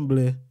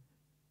Assembly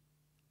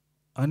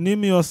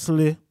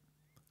unanimously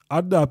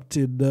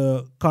adopted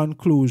the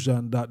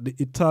conclusion that the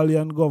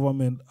Italian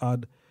government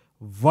had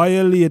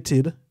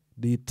violated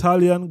the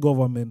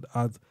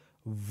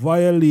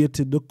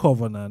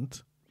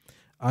covenant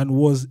and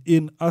was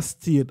in a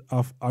state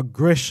of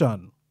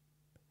aggression.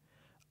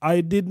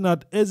 I did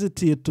not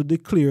hesitate to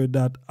declare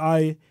that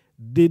I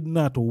did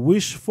not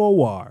wish for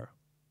war.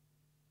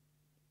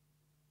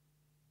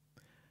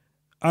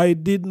 I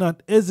did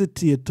not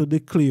hesitate to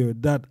declare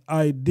that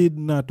I did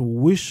not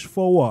wish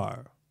for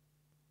war,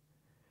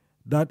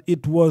 that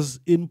it was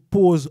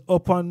imposed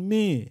upon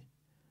me,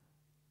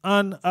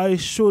 and I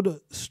should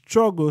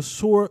struggle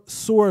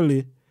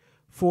sorely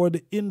for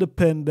the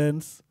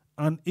independence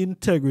and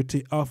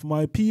integrity of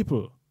my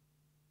people,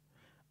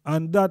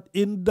 and that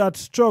in that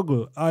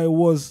struggle I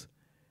was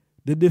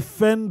the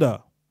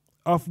defender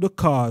of the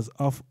cause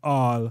of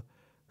all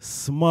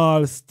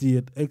small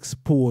state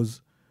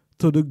exposed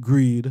to the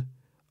greed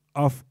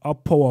of a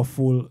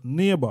powerful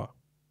neighbor.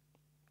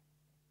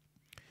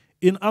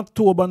 In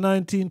October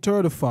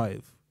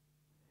 1935,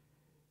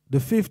 the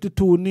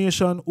 52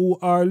 nations who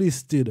are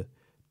listed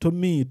to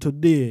me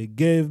today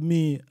gave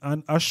me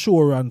an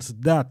assurance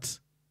that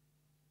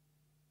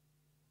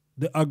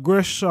the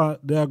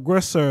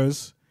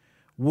aggressors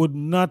would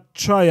not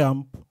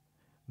triumph,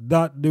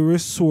 that the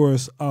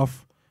resource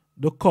of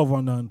the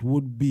covenant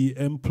would be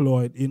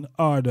employed in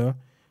order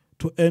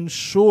to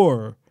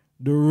ensure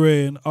the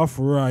reign of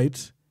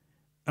right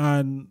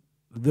and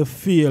the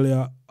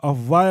failure of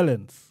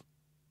violence.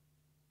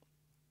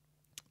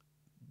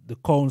 The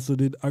council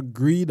did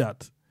agree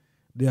that.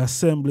 The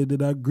assembly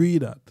did agree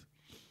that.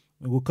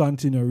 We will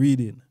continue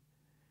reading.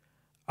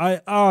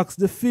 I ask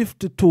the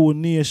 52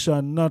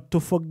 nations not to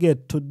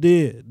forget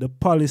today the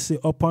policy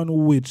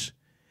upon which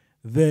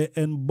they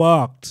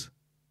embarked.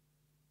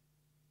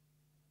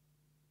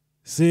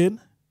 See?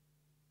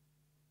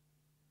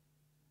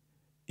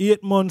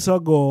 8 months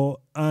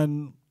ago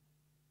and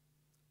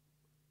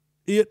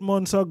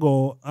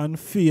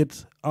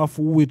faith of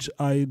which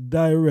I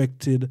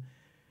directed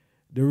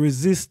the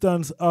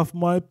resistance of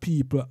my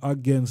people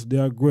against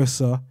the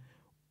aggressor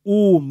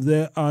whom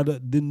they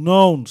had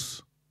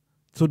denounced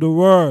to the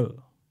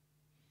world.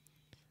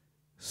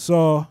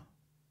 So,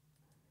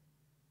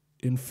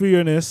 in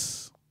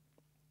fairness,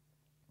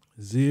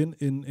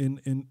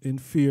 in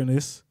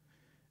fairness,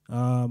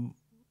 the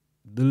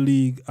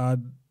league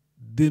had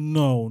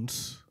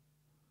denounced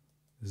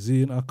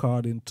Zane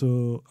according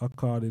to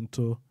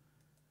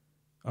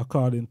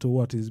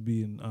what is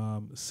being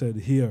said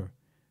here.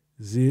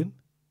 Zane,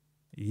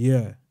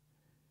 yeah.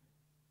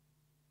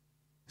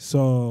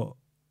 So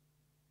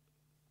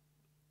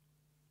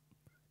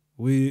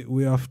we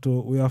have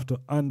to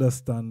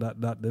understand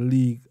that the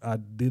league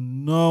had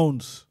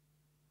denounced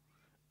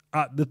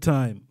at the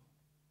time.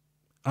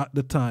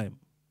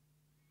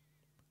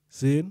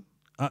 See?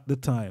 At the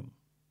time.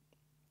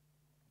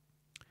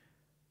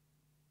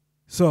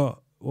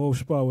 So,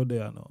 what's power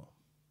there now?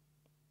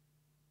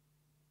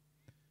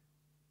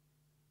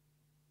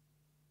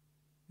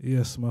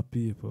 Yes, my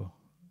people.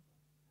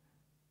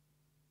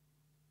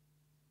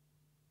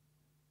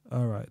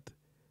 All right.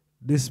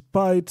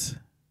 Despite,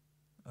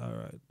 all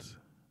right.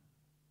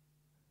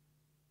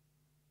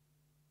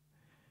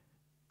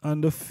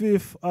 And the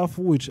fifth of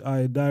which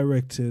I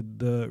directed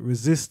the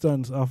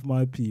resistance of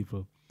my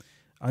people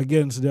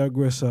against the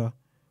aggressor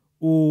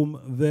whom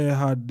they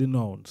had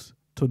denounced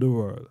to the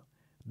world.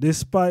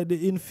 Despite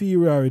the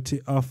inferiority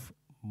of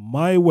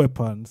my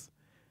weapons,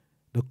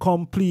 the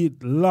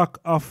complete lack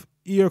of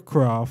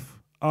aircraft,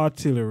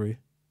 artillery,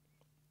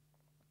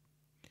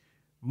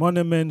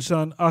 monuments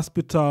and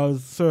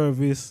hospitals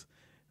service,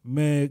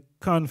 my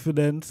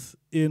confidence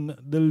in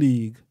the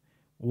league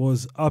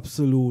was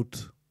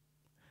absolute.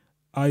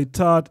 I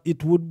thought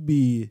it would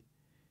be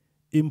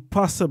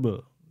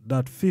impossible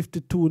that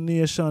 52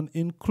 nations,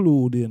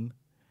 including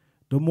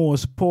the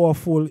most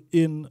powerful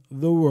in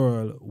the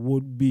world,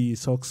 would be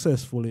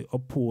successfully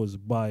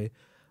opposed by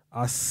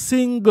a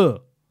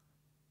single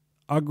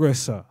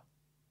aggressor,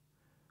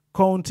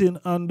 counting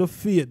on the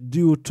fate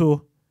due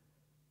to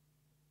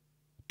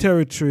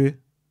territory.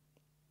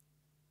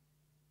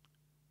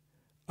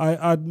 I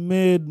had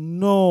made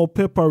no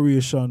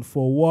preparation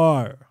for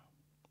war,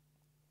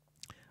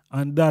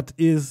 and that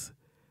is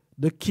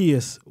the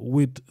case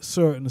with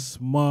certain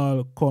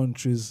small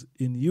countries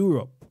in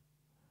Europe.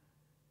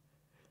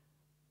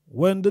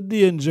 When the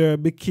danger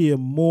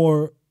became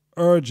more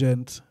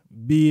urgent,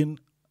 being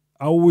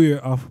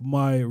aware of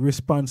my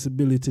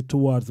responsibility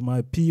towards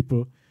my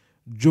people,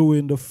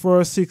 during the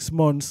first 6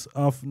 months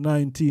of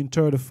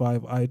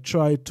 1935, I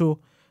tried to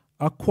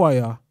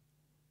acquire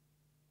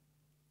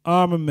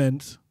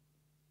armament.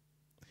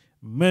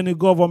 Many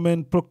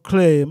governments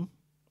proclaim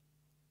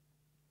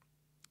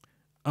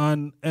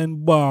an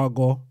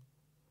embargo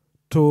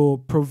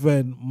to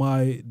prevent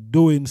my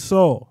doing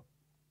so.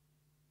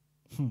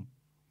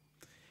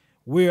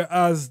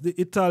 Whereas the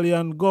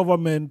Italian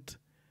government,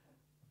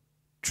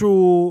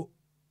 through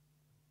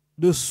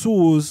the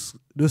Suez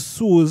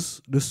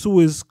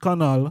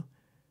Canal,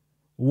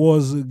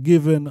 was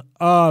given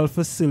all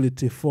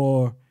facility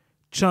for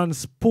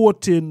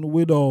transporting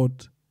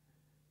without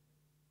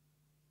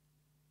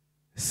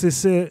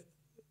cessation,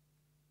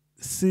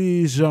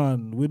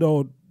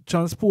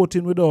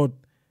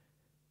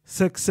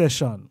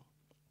 succession,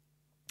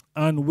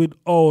 and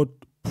without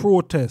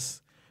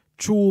protest,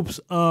 troops,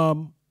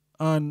 and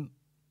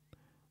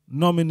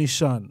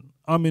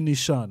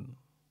ammunition.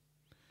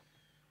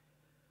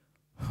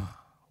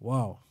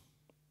 Wow.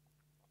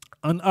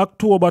 On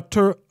October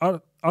 3rd,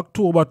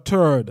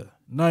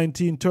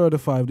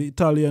 1935, the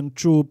Italian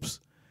troops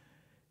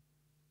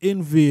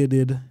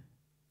invaded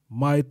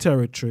my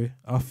territory.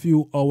 A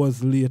few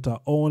hours later,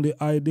 only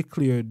I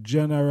declared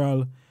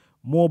general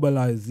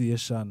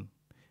mobilization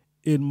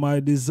in my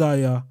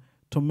desire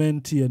to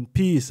maintain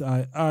peace.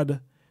 I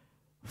add,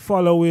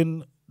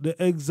 following the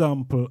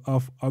example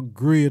of a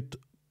great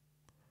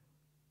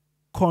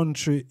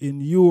country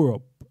in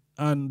Europe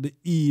and the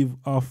eve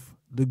of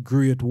the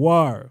Great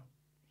War,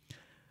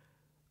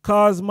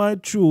 caused my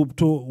troop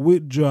to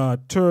withdraw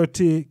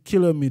 30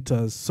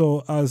 kilometers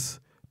so as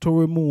to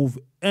remove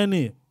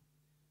any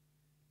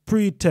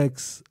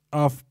pretext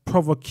of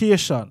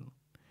provocation.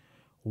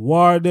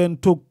 War then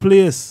took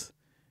place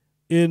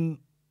in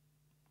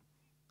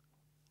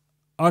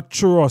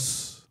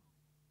atrocious,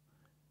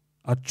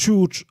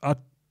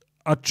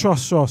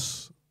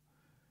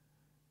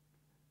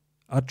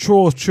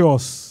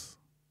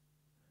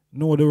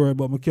 know the word,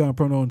 but I can't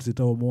pronounce it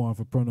how I want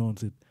to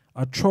pronounce it.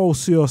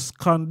 Atrocious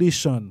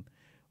condition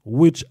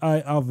which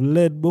I have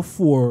led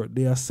before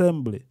the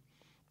assembly.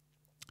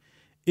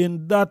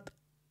 In that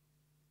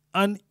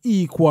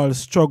unequal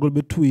struggle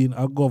between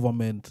a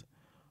government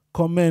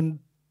commanding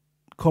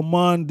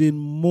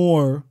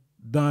more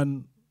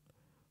than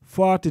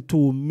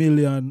 42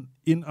 million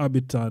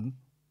inhabitants,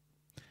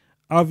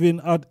 having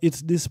at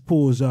its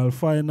disposal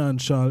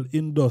financial,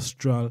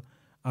 industrial,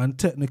 and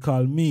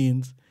technical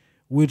means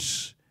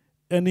which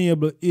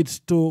enable it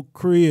to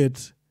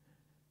create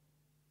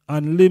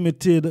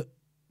unlimited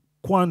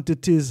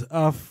quantities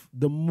of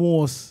the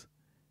most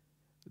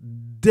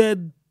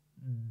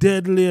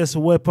deadliest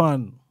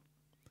weapon,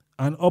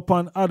 and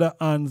upon other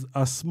hands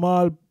a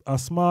small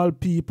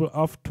people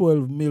of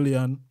 12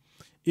 million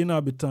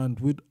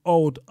inhabitants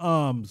without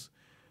arms,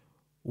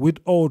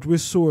 without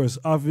resource,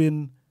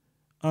 having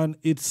on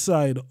its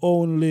side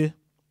only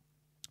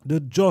the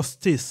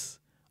justice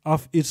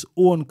of its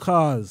own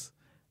cause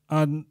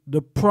and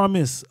the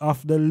promise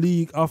of the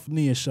League of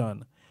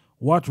Nations.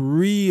 What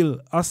real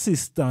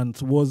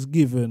assistance was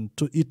given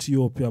to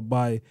Ethiopia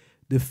by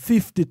the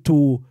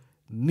 52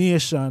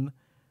 nations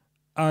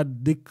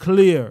had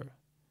declared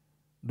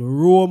the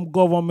Rome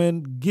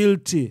government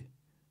guilty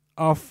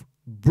of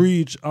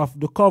breach of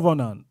the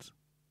covenant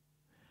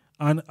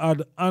and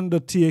had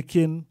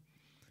undertaken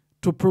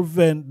to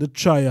prevent the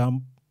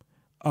triumph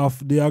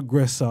of the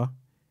aggressor,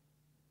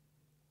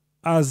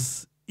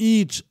 as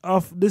each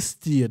of the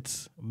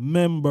states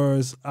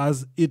members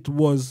as it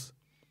was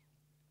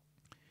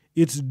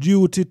its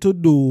duty to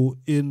do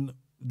in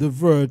the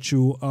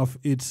virtue of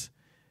its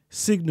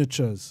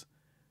signatures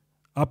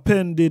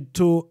appended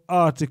to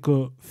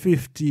Article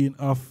 15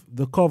 of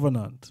the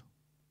Covenant.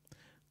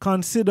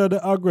 Consider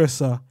the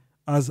aggressor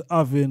as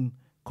having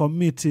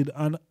committed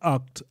an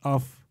act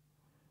of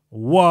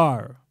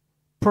war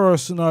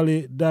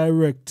personally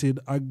directed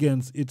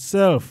against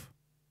itself.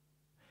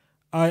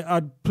 I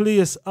had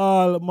placed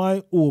all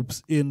my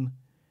hopes in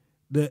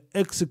the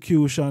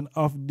execution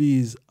of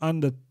these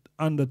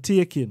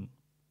undertaking.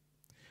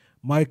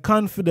 My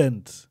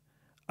confidence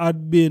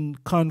had been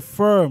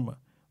confirmed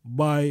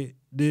by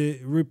the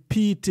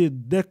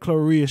repeated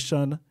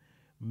declaration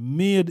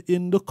made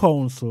in the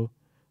council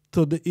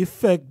to the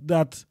effect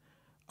that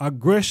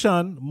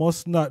aggression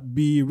must not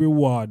be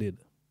rewarded,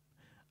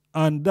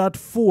 and that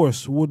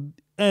force would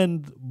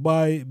end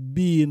by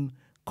being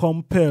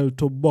compelled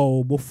to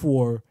bow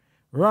before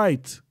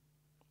right.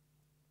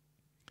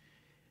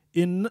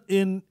 In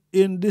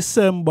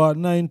December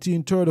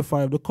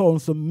 1935, the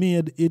council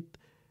made it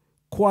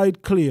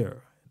quite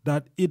clear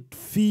that it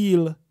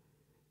feel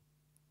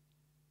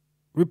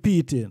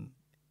repeating.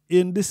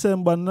 In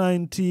December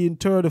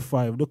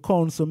 1935, the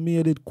council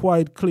made it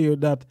quite clear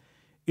that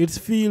its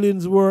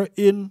feelings were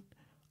in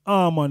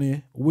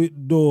harmony with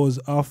those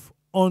of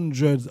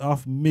hundreds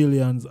of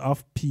millions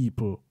of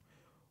people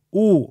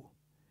who,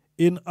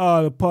 in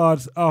all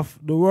parts of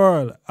the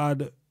world,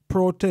 had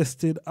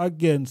protested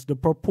against the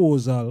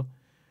proposal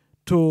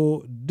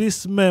to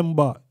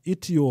dismember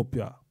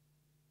Ethiopia.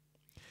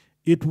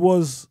 It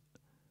was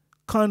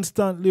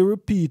constantly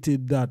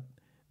repeated that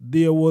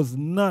there was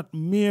not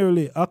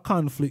merely a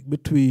conflict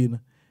between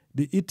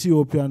the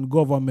Ethiopian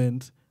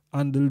government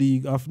and the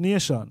League of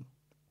Nations,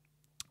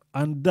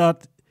 and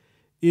that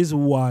is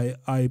why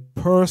I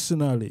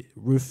personally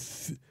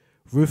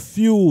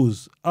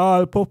refuse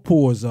all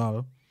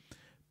proposal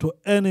to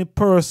any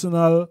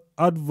personal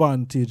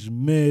advantage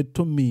made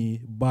to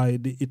me by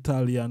the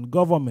Italian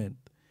government.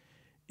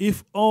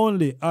 If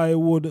only I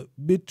would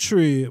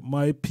betray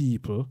my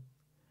people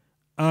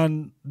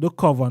and the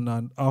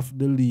covenant of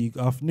the League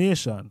of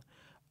Nations.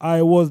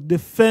 I was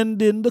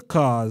defending the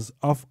cause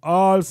of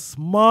all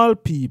small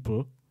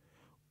people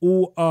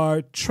who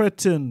are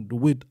threatened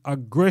with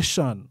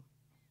aggression.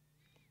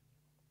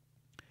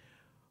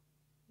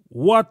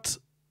 What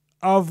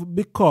have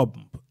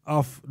become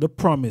of the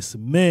promise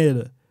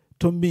made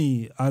to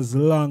me as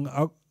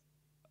long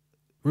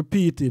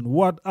repeating,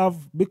 what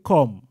have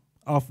become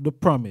of the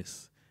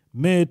promise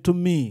made to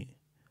me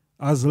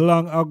as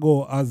long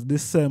ago as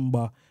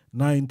December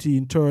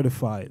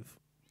 1935?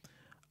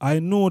 I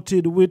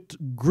noted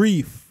with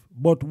grief,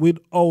 but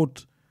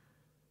without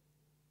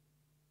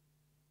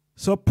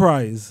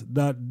surprise,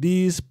 that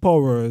these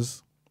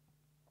powers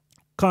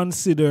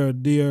consider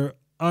their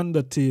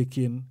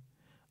undertaking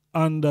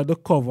under the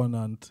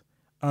covenant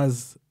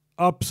as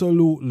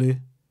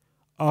absolutely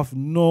of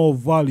no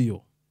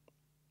value.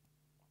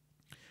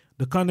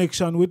 The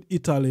connection with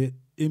Italy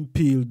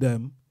impelled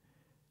them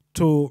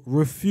to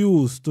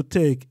refuse to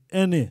take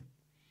any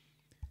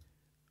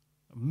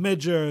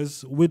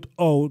measures with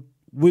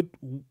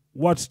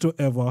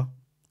whatsoever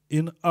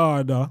in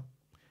order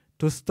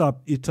to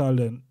stop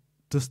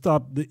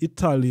the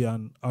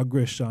Italian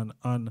aggression.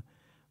 On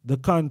the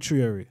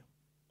contrary,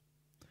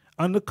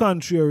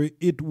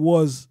 it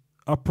was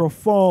a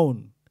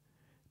profound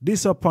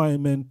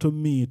disappointment to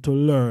me to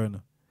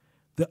learn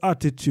the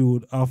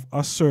attitude of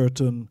a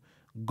certain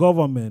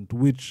government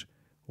which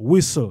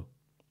whistle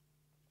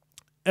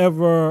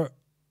ever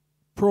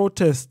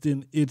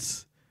protesting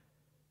its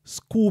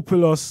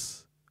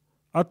scrupulous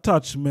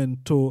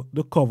attachment to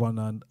the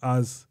covenant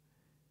as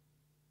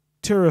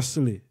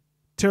tirelessly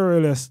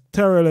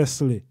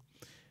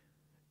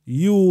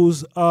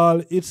use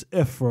all its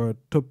effort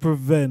to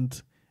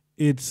prevent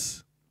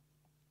its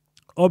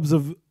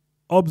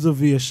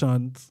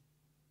observations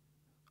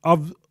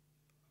of,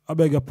 I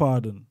beg your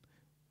pardon,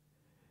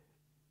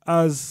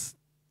 as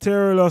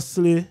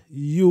tirelessly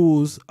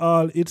use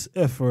all its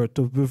effort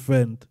to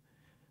prevent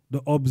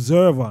the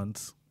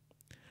observance.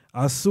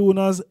 As soon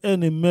as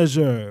any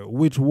measure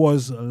which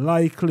was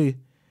likely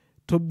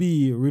to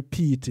be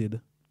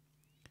repeated,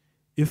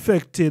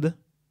 effected,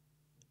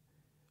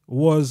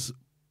 was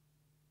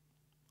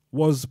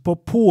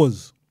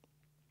proposed,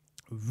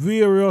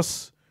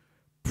 various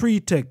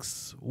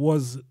pretexts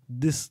was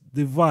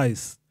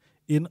devised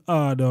in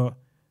order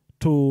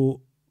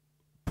to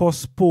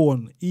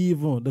postpone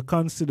even the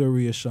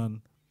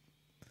consideration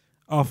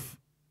of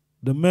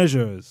the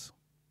measures.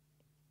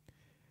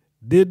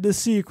 Did the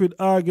secret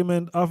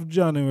argument of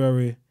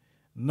January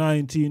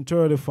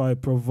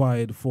 1935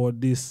 provide for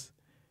this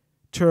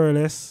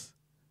tireless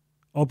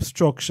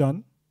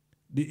obstruction?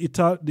 The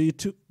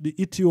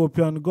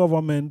Ethiopian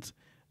government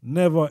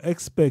never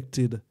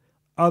expected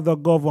other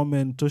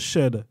government to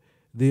shed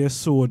their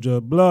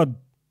soldier blood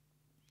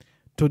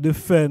to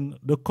defend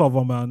the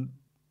covenant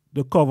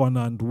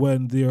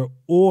when their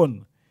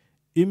own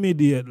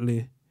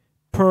immediately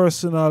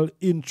personal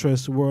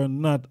interests were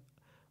not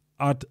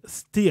at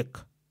stake.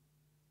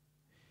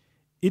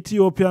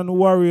 Ethiopian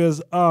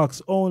warriors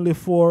ask only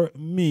for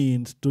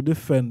means to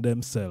defend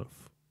themselves.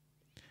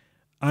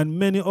 On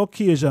many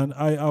occasions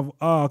I have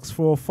asked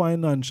for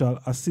financial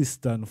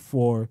assistance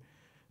for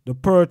the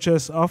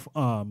purchase of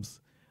arms.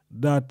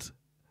 That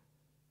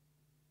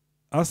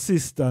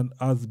assistance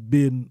has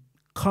been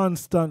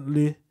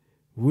constantly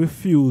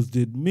refused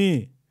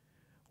me.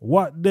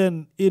 What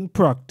then in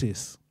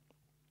practice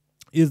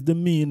is the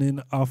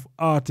meaning of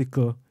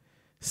Article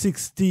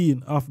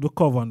 16 of the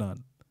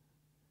Covenant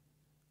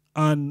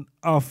and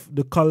of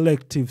the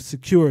collective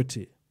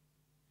security?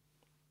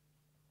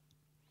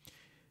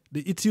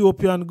 The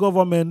Ethiopian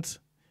government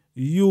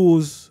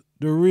used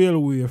the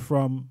railway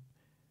from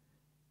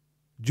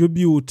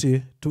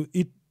Djibouti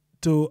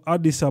to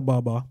Addis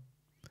Ababa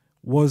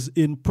was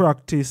in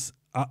practice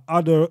a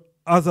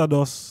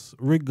hazardous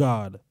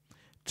regard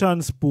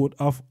transport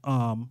of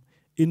arms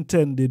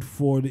intended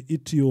for the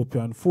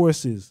Ethiopian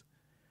forces.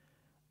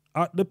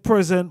 At the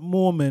present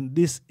moment,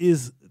 this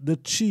is the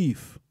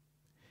chief,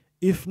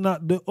 if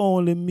not the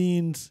only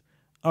means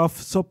of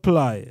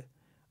supply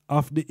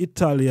of the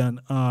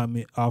Italian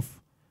army of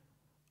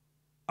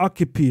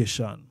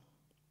occupation.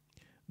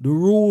 The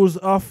rules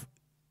of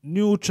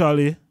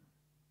naturally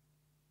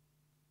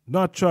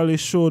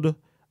should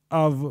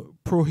have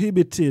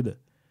prohibited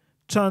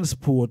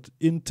transport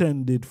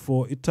intended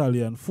for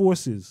Italian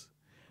forces,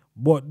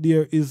 but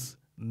there is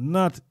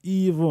not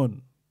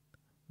even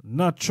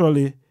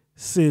naturally,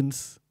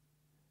 since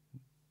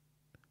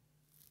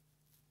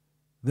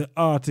the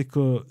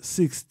Article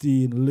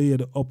 16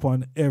 laid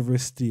upon every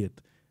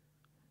state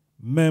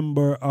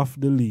member of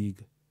the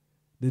League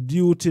the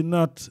duty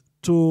not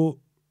to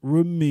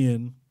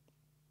remain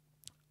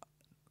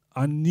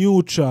a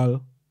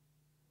neutral,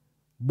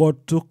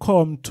 but to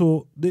come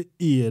to the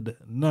aid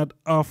not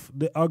of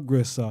the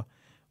aggressor,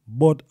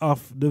 but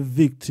of the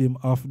victim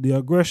of the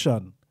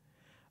aggression.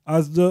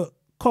 As the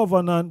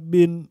covenant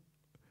been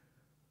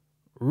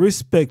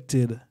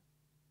respected,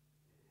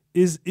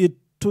 is it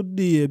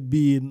today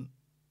being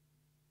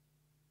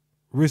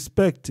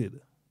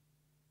respected?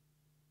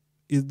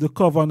 Is the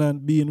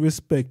covenant being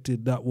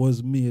respected that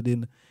was made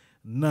in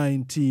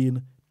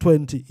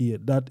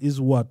 1928? That is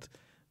what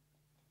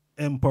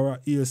Emperor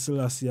Haile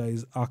Selassie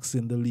is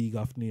asking the League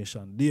of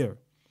Nations there.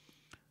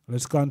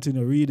 Let's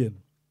continue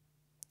reading.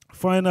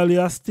 Finally,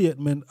 a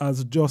statement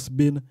has just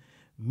been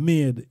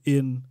made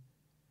in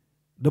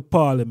the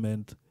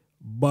parliament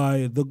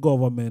by the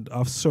government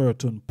of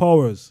certain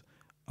powers,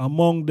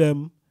 among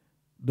them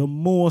the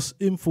most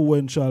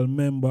influential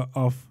member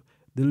of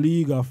the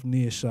League of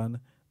Nations,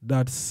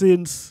 that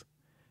since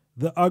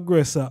the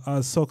aggressor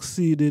has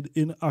succeeded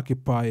in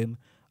occupying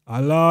a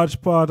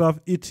large part of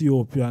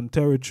Ethiopian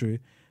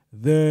territory,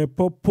 they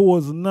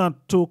propose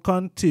not to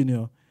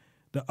continue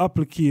the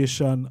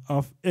application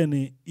of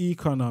any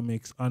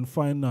economics and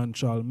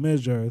financial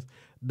measures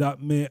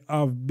that may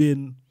have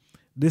been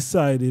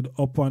decided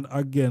upon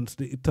against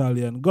the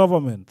Italian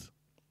government.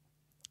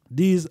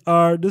 These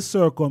are the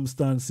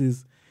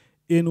circumstances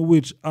in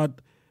which,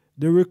 at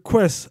the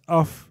request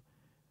of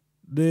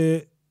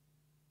the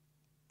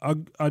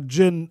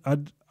agent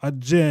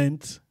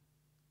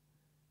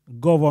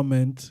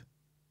government,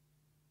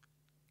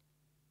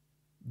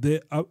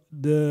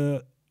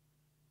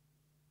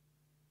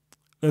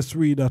 let's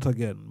read that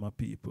again, my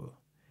people.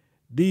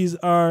 These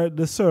are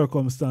the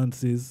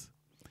circumstances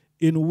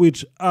in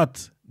which,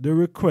 at the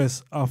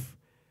request of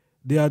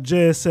the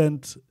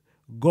adjacent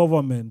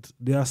government,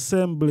 the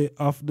Assembly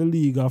of the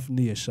League of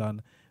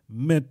Nations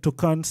met to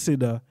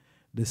consider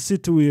the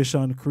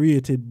situation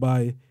created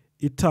by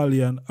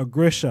Italian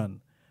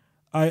aggression.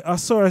 I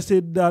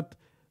asserted that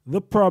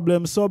the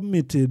problem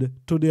submitted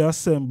to the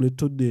Assembly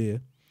today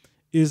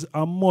is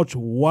a much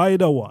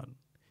wider one.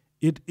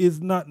 It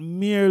is not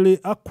merely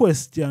a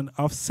question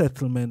of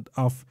settlement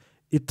of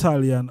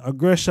Italian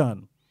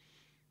aggression.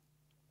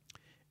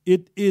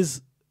 It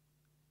is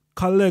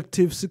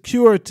collective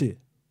security.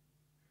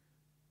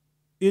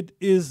 It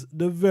is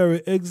the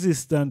very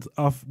existence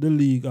of the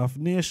League of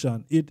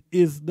Nations. It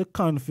is the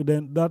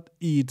confidence that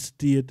each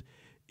state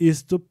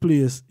is to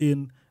place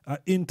in an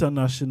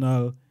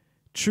international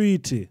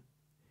treaty.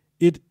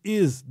 It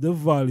is the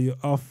value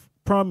of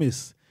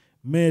promise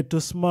made to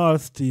small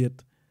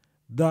states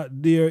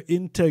that their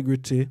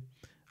integrity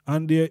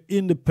and their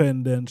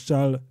independence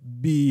shall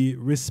be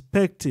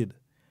respected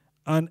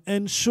and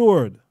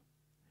ensured.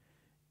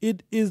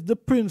 It is the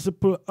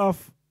principle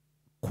of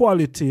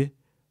quality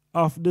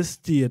of the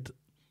state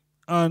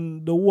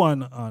on the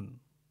one hand,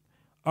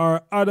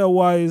 or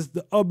otherwise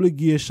the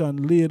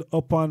obligation laid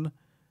upon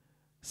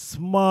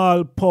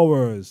small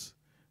powers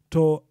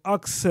to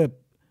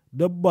accept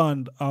the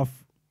bond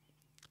of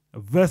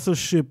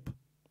vassalship.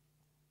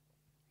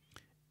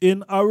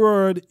 In a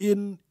word,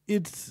 it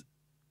is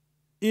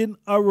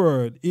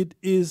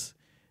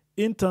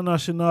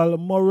international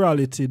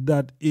morality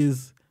that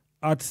is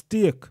at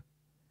stake.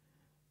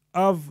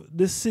 Of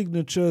the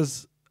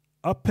signatures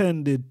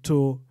appended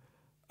to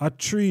a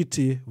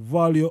treaty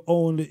value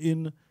only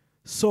in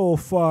so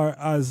far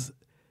as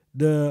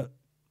the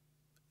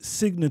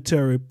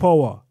signatory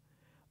power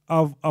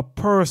of a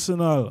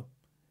personal,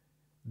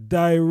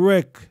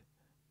 direct,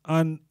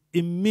 and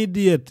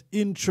immediate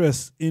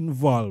interest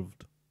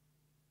involved.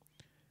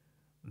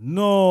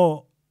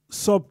 No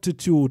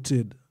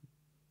substitutely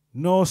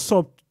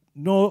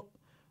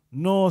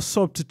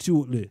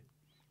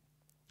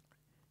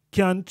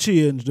can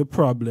change the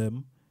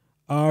problem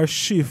or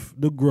shift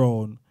the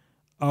ground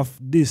of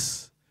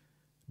this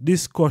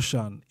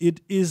discussion.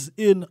 It is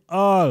in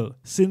all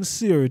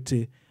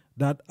sincerity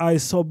that I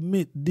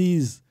submit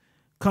these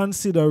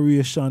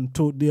considerations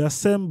to the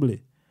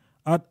Assembly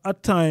at a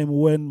time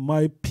when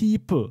my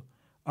people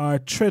are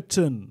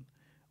threatened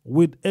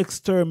with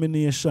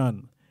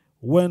extermination,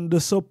 when the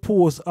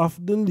support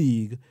of the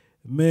League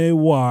may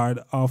ward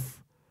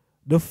off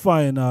the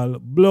final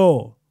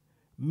blow.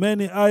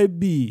 May I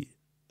be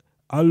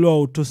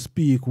allowed to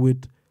speak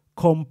with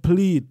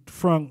complete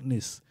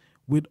frankness,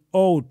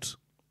 without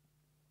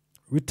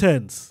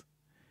pretense,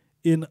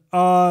 in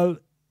all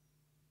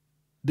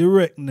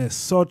directness,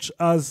 such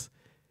as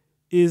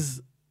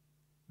is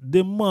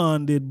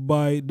demanded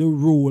by the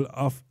rule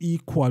of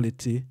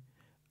equality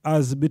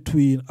as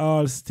between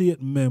all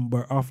state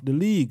members of the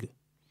League.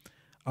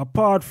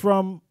 Apart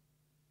from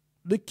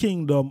the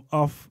kingdom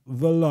of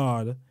the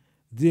Lord,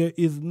 there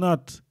is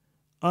not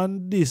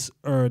on this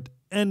earth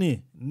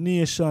any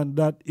nation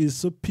that is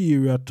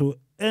superior to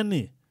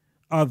any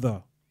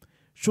other.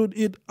 Should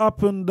it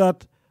happen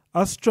that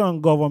a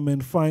strong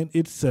government find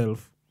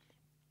itself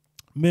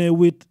may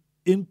with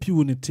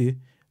impunity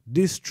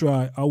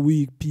destroy a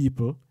weak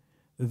people,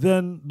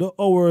 then the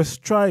hour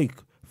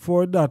strike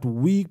for that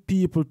weak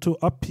people to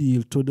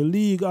appeal to the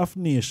League of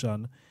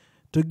Nations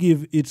to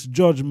give its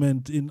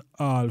judgment in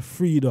all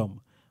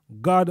freedom.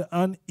 God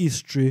and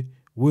history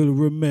will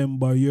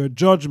remember your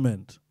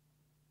judgment.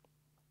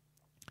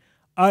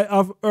 I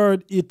have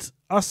heard it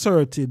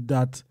asserted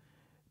that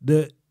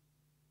the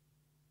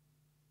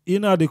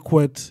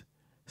inadequate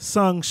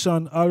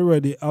sanction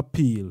already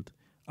appealed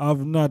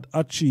have not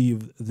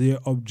achieved their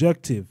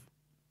objective.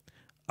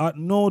 At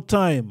no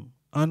time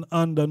and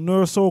under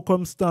no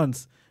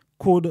circumstance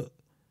could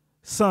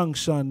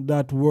sanctions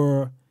that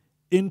were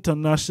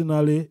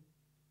internationally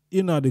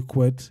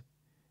inadequate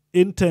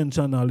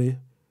intentionally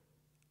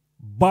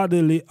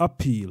bodily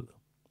appeal.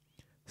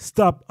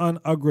 Stop an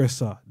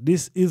aggressor.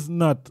 This is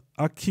not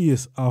a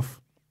case of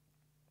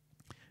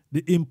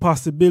the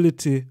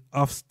impossibility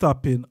of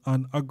stopping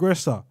an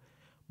aggressor,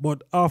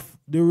 but of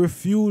the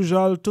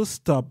refusal to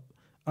stop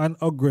an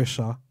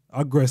aggressor.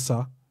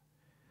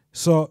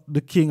 So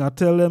the king I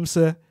tell them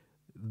say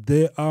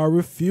they are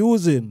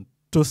refusing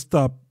to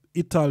stop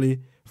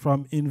Italy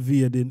from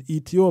invading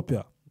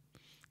Ethiopia.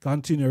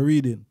 Continue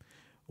reading.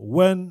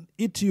 When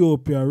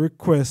Ethiopia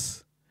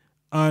requests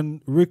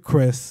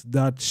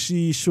that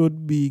she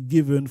should be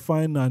given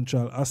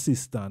financial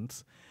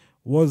assistance,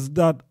 was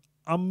that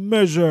a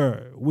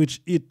measure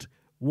which it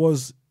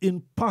was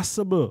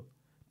impossible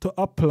to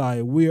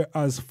apply,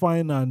 whereas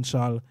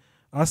financial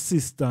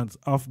assistance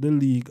of the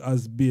League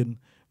has been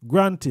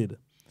granted,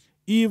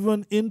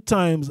 even in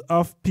times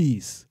of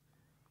peace,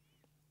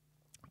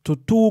 to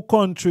two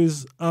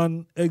countries,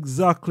 and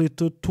exactly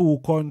to two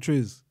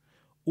countries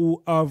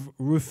who have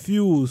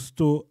refused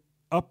to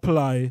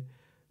apply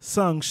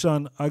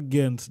sanction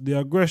against the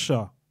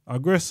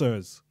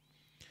aggressors.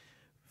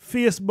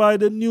 Faced by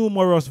the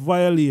numerous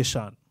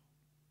violations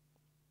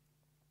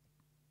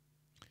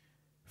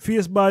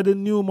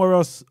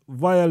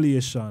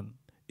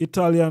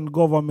Italian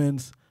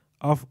governments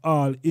of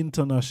all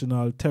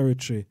international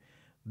territory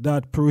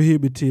that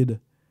prohibited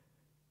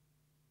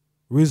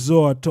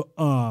resort to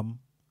arm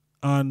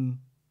and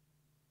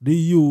the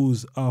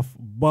use of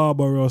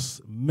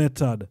barbarous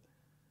method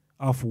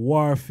of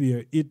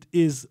warfare, it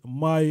is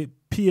my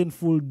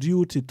painful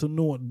duty to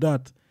note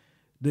that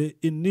the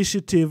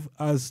initiative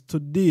has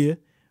today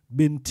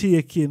been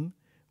taken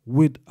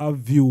with a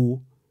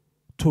view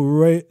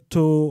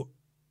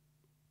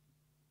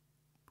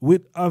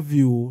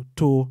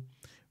to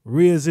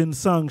raising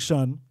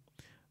sanction.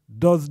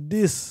 Does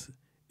this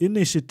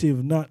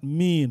initiative not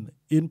mean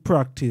in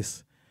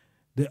practice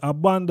the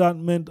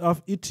abandonment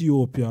of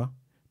Ethiopia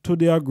to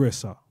the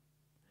aggressor?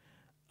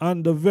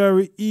 On the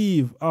very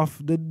eve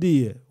of the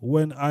day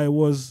when I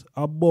was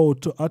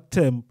about to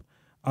attempt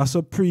a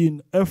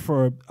supreme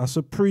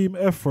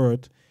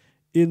effort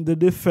in the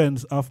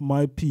defense of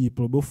my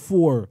people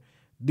before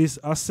this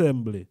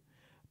assembly,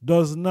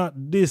 does not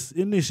this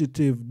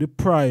initiative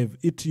deprive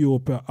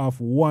Ethiopia of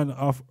one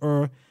of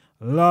her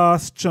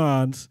last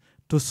chance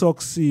to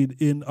succeed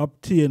in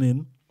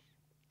obtaining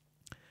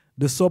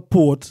the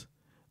support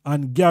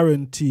and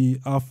guarantee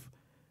of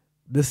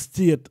the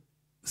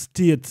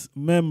state's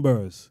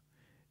members?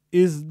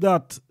 Is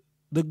that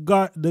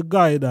the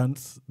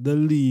guidance the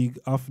League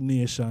of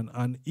Nations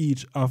and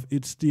each of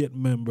its state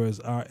members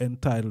are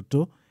entitled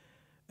to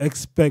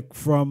expect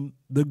from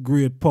the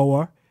great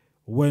power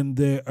when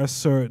they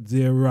assert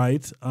their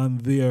right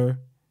and their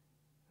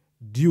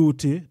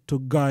duty to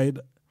guide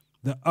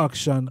the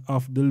action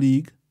of the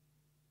League?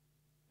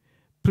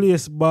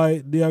 Placed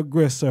by the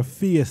aggressor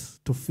face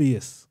to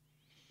face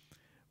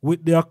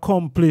with the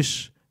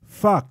accomplished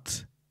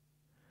fact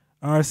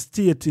are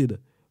stated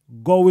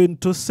going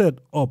to set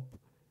up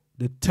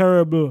the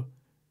terrible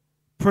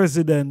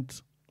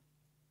precedent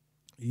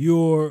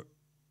your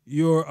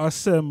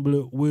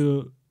assembly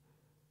will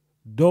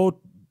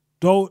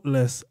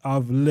doubtless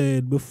have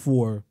laid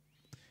before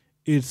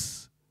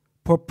its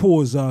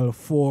proposal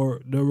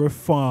for the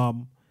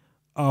reform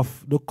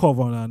of the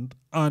covenant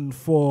and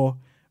for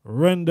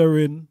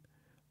rendering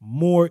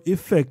more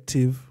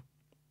effective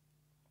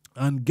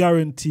and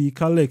guarantee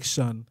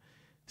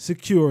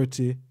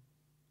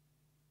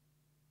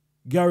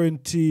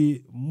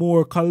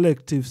more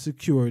collective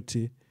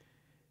security.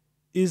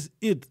 Is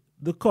it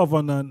the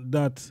covenant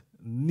that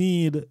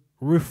need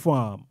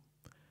reform?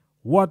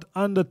 What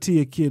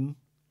undertaking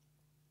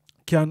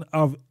can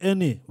have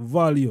any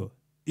value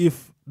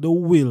if the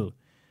will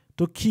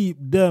to keep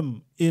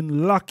them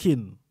in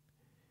lacking?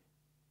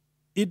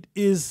 It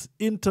is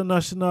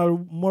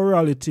international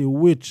morality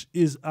which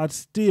is at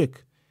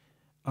stake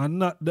and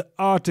not the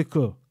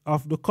article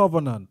of the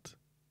covenant.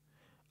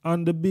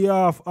 On the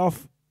behalf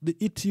of the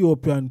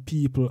Ethiopian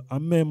people, a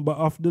member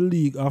of the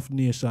League of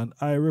Nations,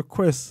 I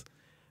request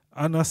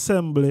an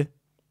assembly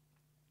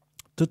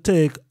to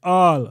take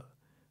all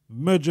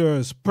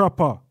measures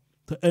proper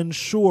to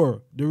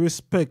ensure the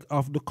respect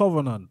of the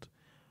covenant.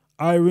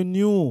 I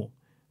renew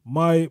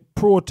my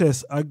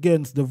protest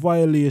against the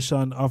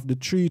violation of the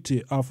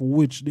treaty of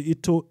which the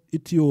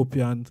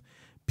Ethiopian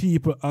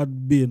people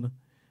had been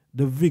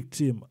the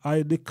victim.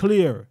 I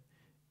declare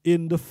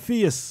in the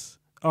face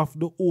of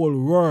the whole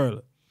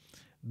world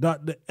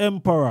that the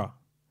emperor,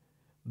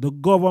 the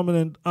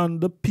government,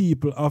 and the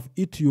people of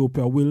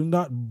Ethiopia will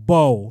not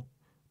bow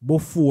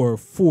before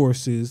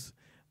forces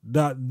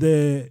that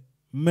they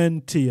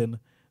maintain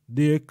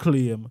their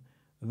claim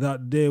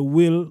that they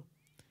will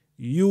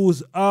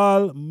use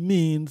all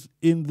means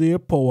in their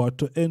power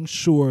to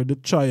ensure the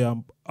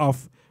triumph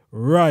of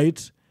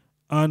right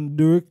and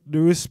the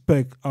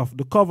respect of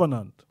the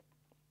covenant.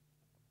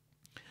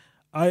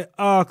 I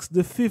ask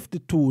the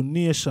 52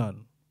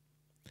 nations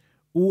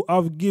who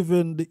have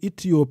given the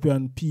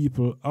Ethiopian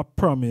people a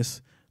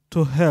promise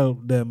to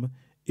help them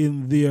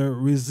in their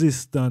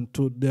resistance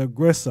to the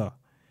aggressor,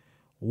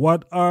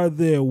 what are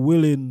they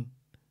willing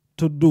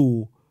to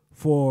do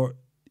for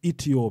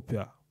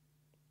Ethiopia?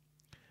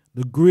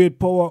 The great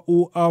power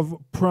who have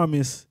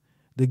promised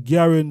the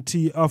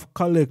guarantee of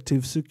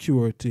collective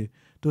security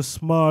to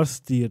small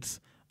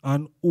states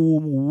and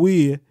whom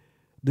weigh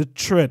the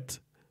threat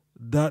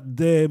that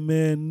they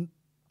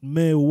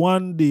may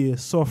one day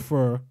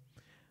suffer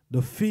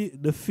the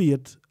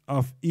fate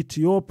of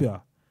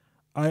Ethiopia.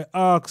 I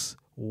ask,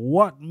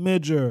 what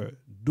measure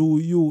do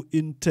you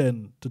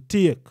intend to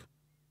take?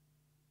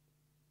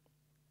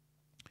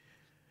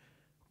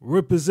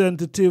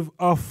 Representative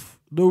of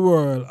the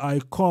world, I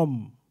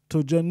come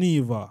to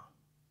Geneva,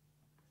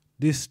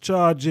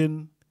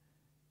 discharging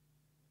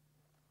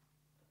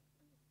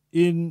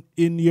in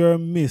your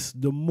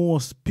midst the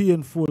most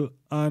painful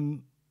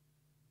and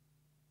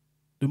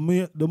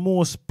the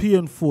most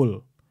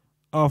painful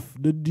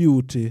of the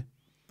duty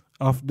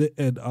of the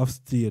head of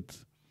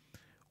state.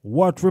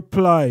 What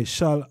reply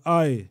shall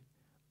I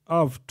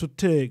have to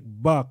take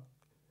back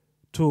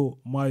to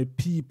my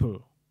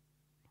people?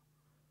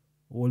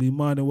 Holy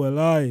Emmanuel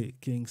I,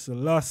 King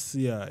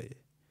Selassie I,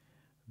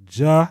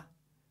 Jah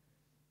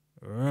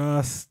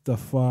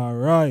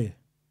Rastafari.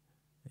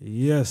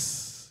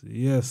 Yes,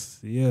 yes,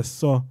 yes.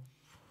 So,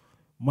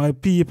 my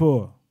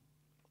people,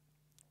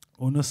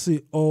 wanna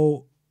see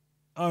how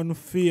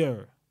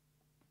unfair,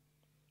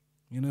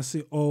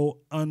 see how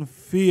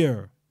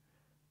unfair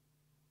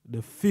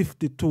the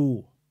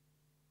 52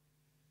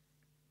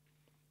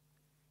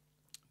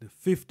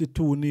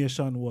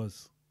 nation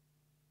was.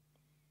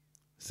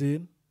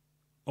 See?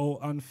 How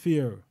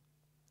unfair.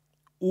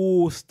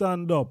 Who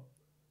stand up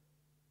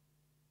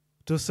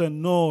to say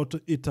no to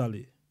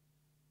Italy?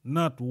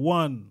 Not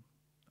one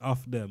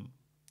of them.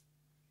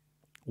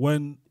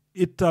 When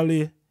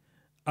Italy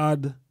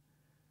had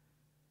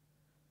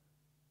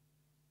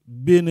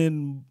been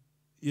in,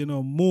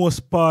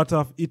 most part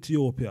of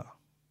Ethiopia,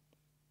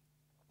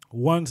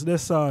 once they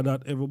saw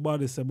that,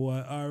 everybody said,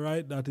 boy, all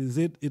right, that is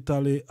it.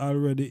 Italy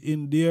already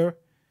in there.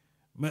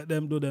 Make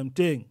them do them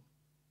thing.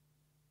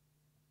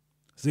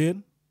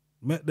 See?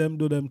 Make them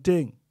do them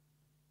thing.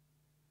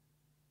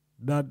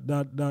 That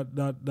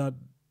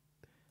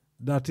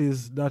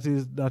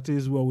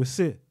is what we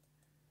say.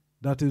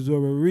 That is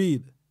what we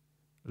read.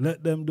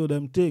 Let them do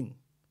them thing.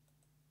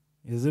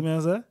 You see me, I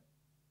say?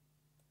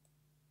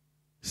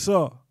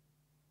 So,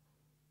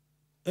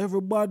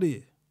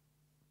 everybody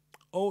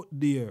out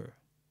there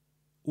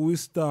who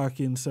is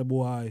talking, say,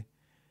 boy,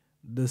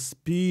 the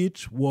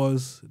speech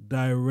was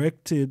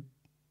directed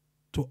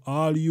to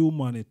all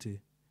humanity.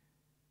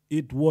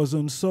 It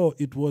wasn't so.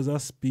 It was a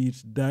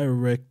speech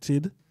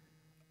directed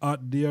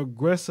at the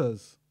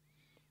aggressors.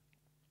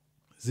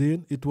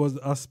 See, it was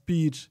a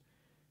speech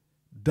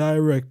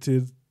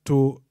directed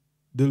to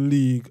the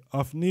League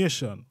of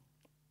Nations.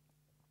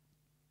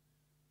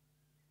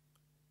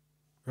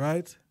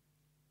 Right?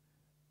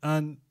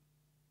 And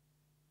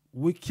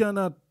we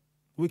cannot,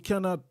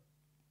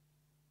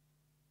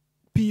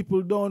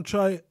 people don't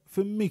try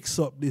to mix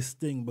up this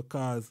thing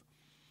because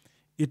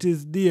it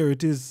is there,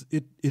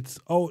 it's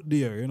out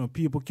there.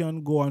 People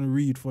can go and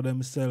read for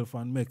themselves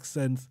and make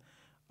sense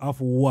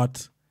of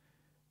what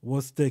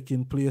was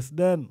taking place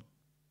then.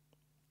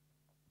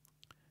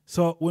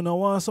 So when I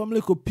want some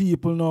little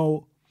people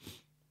now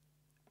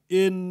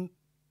in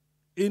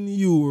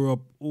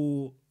Europe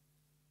who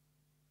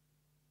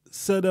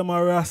say them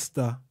a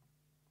Rasta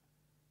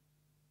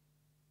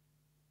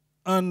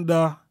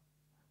under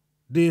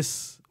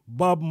this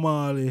Bob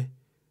Marley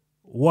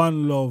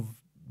One Love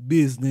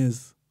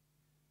business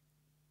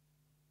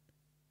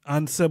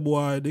and say,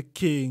 boy, the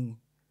king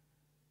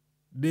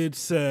did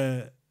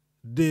say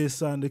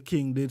this and the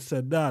king did say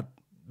that.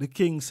 The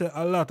king said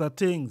a lot of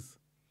things.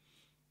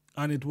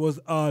 And it was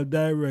all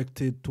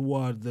directed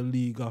towards the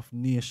League of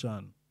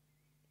Nations.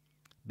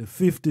 The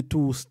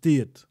 52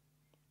 state.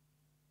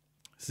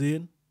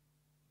 See?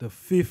 The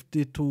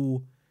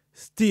 52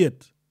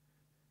 state.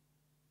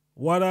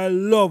 What I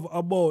love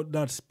about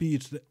that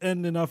speech, the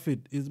ending of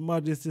it, His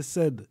Majesty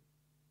said,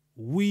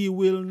 we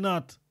will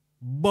not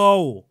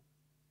bow.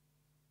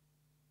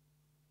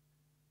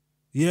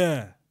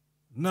 Yeah,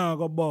 now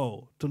go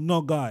bow to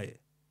no guy.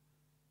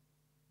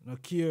 No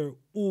care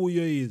who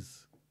you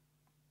is.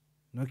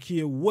 No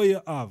care what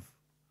you have.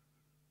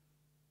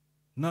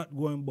 Not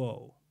going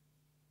bow.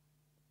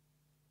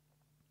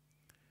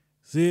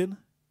 See?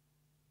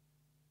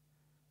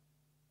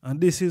 And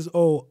this is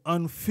how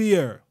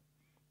unfair.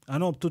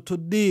 And up to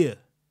today,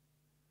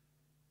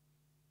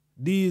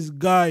 these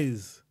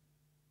guys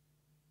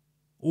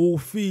who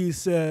feel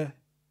say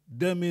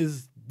them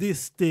is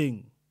this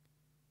thing,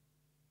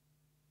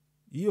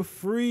 you're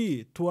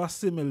free to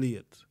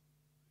assimilate.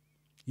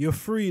 You're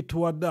free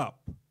to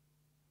adapt.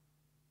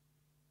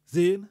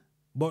 See?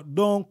 But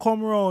don't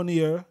come around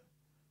here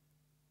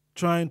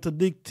trying to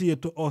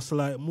dictate to us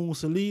like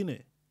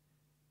Mussolini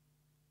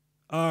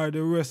or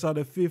the rest of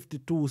the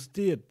 52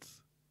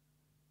 states.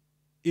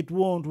 It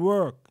won't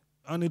work,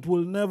 and it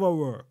will never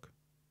work.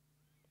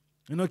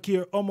 You don't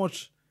care how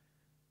much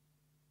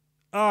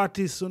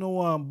artists you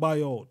want to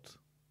buy out.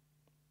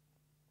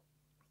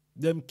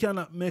 Them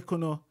cannot make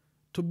you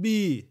to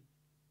be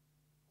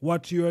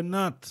what you're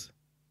not.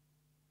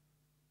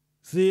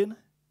 See?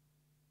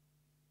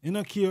 You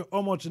don't care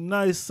how much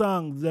nice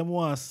songs them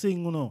want to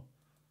sing,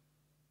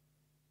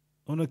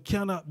 you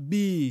cannot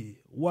be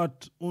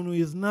what you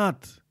is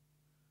not.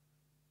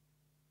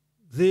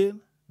 See?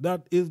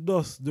 That is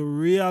just the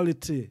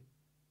reality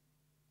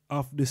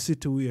of the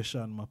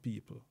situation, my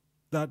people.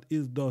 That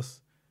is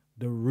just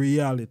the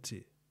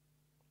reality.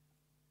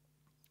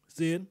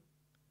 See?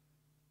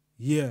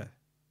 Yeah.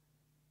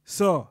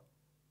 So,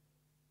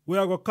 we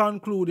are going to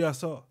conclude here,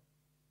 so.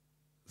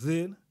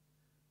 See?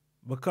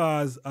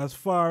 Because as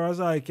far as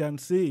I can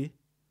see,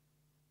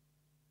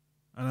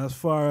 and as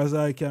far as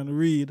I can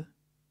read,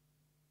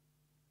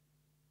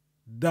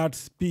 that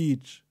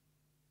speech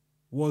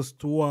was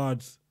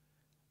towards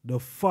the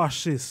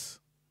fascist,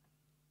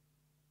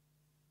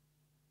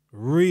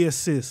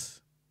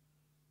 racist,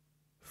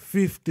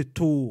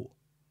 52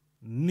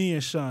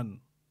 nation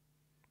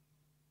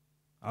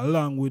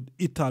along with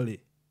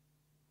Italy.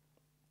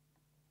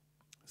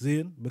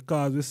 See?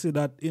 Because we see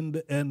that in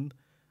the end,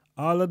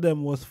 all of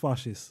them was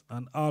fascist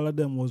and all of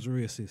them was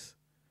racist.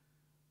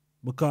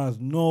 Because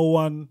no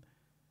one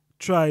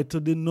tried to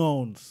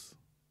denounce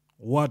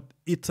what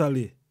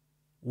Italy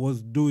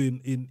was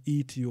doing in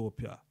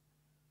Ethiopia.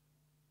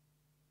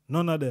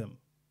 None of them.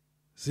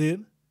 See?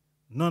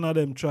 None of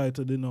them tried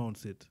to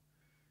denounce it.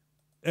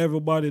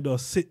 Everybody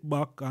just sit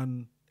back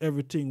and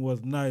everything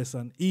was nice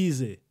and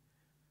easy.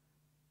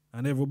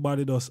 And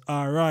everybody does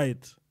all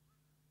right.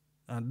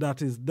 And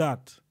that is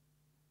that.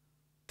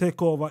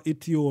 Take over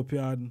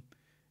Ethiopia and,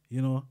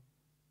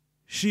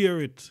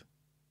 share it.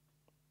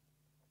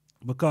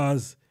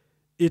 Because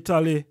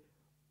Italy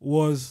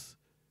was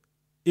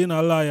in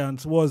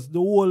alliance, the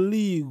whole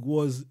league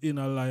was in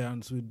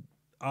alliance with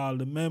all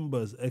the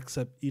members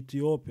except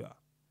Ethiopia.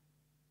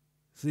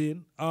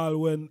 See, all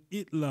when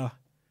Hitler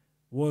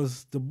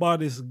was the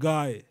baddest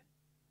guy,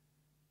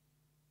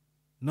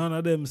 none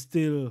of them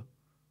still,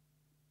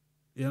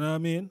 you know what I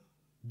mean?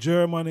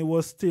 Germany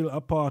was still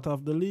a part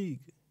of the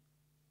league.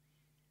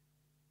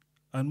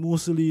 And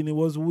Mussolini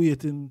was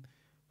waiting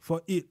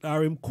for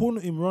Hitler.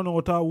 Him run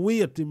out of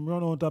wait, him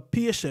run out of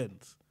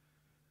patience.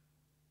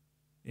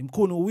 Him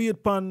couldn't wait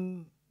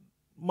upon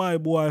my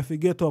boy if he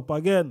get up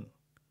again,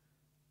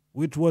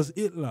 which was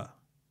Hitler.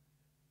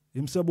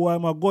 Him say, boy,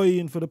 I'm going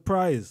in for the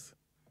prize.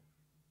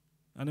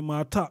 And him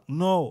attack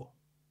now.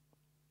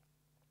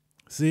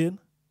 See?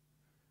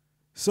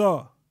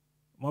 So,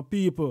 my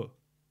people,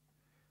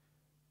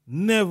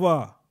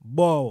 never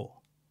bow.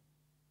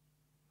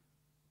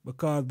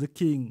 Because the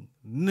king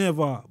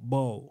never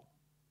bow.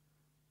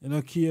 You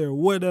don't care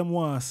what them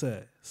want to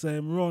say. Say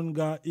him run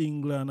go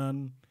England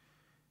and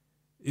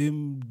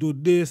him do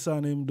this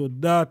and him do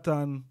that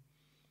and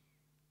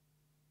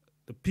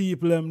the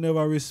people them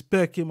never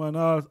respect him and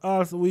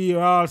all we hear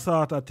all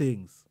sort of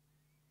things.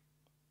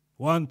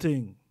 One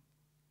thing,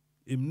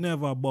 him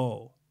never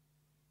bow.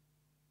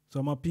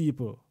 So my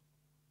people,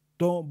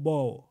 don't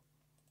bow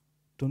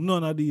to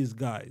none of these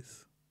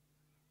guys.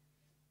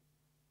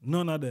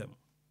 None of them.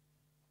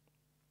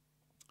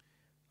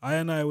 I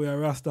and I, we are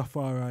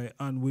Rastafari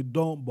and we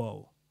don't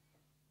bow.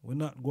 We're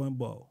not going to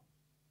bow.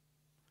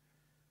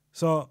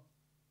 So,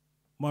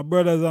 my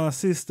brothers and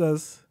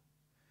sisters,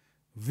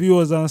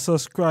 viewers and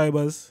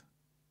subscribers,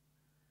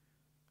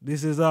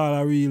 this is all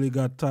I really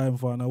got time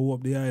for, and I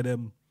hope the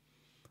item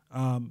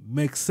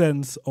make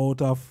sense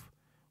out of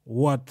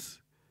what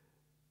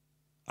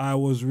I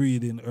was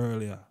reading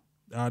earlier,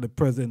 the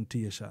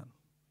presentation.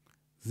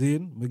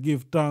 Zin, we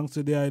give thanks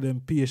to the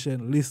item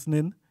patient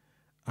listening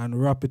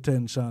and rapid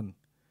attention.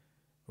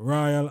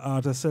 Royal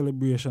Art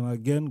Celebration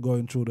again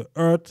going through the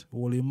earth.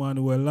 Holy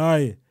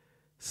Emmanuel,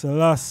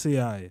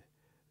 Selassie,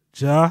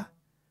 Jah,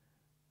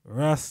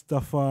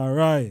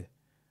 Rastafari.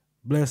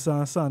 Bless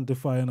and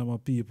sanctify my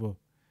people.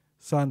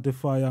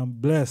 Sanctify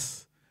and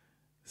bless.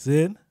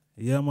 See?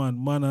 Yeah,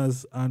 man,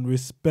 manners and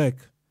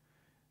respect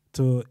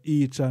to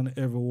each and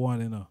every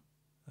one,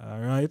 All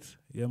right?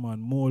 Yeah, man,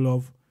 more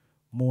love,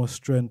 more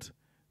strength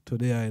to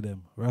the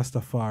item.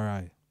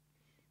 Rastafari.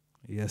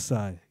 Yes,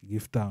 I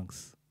give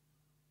thanks.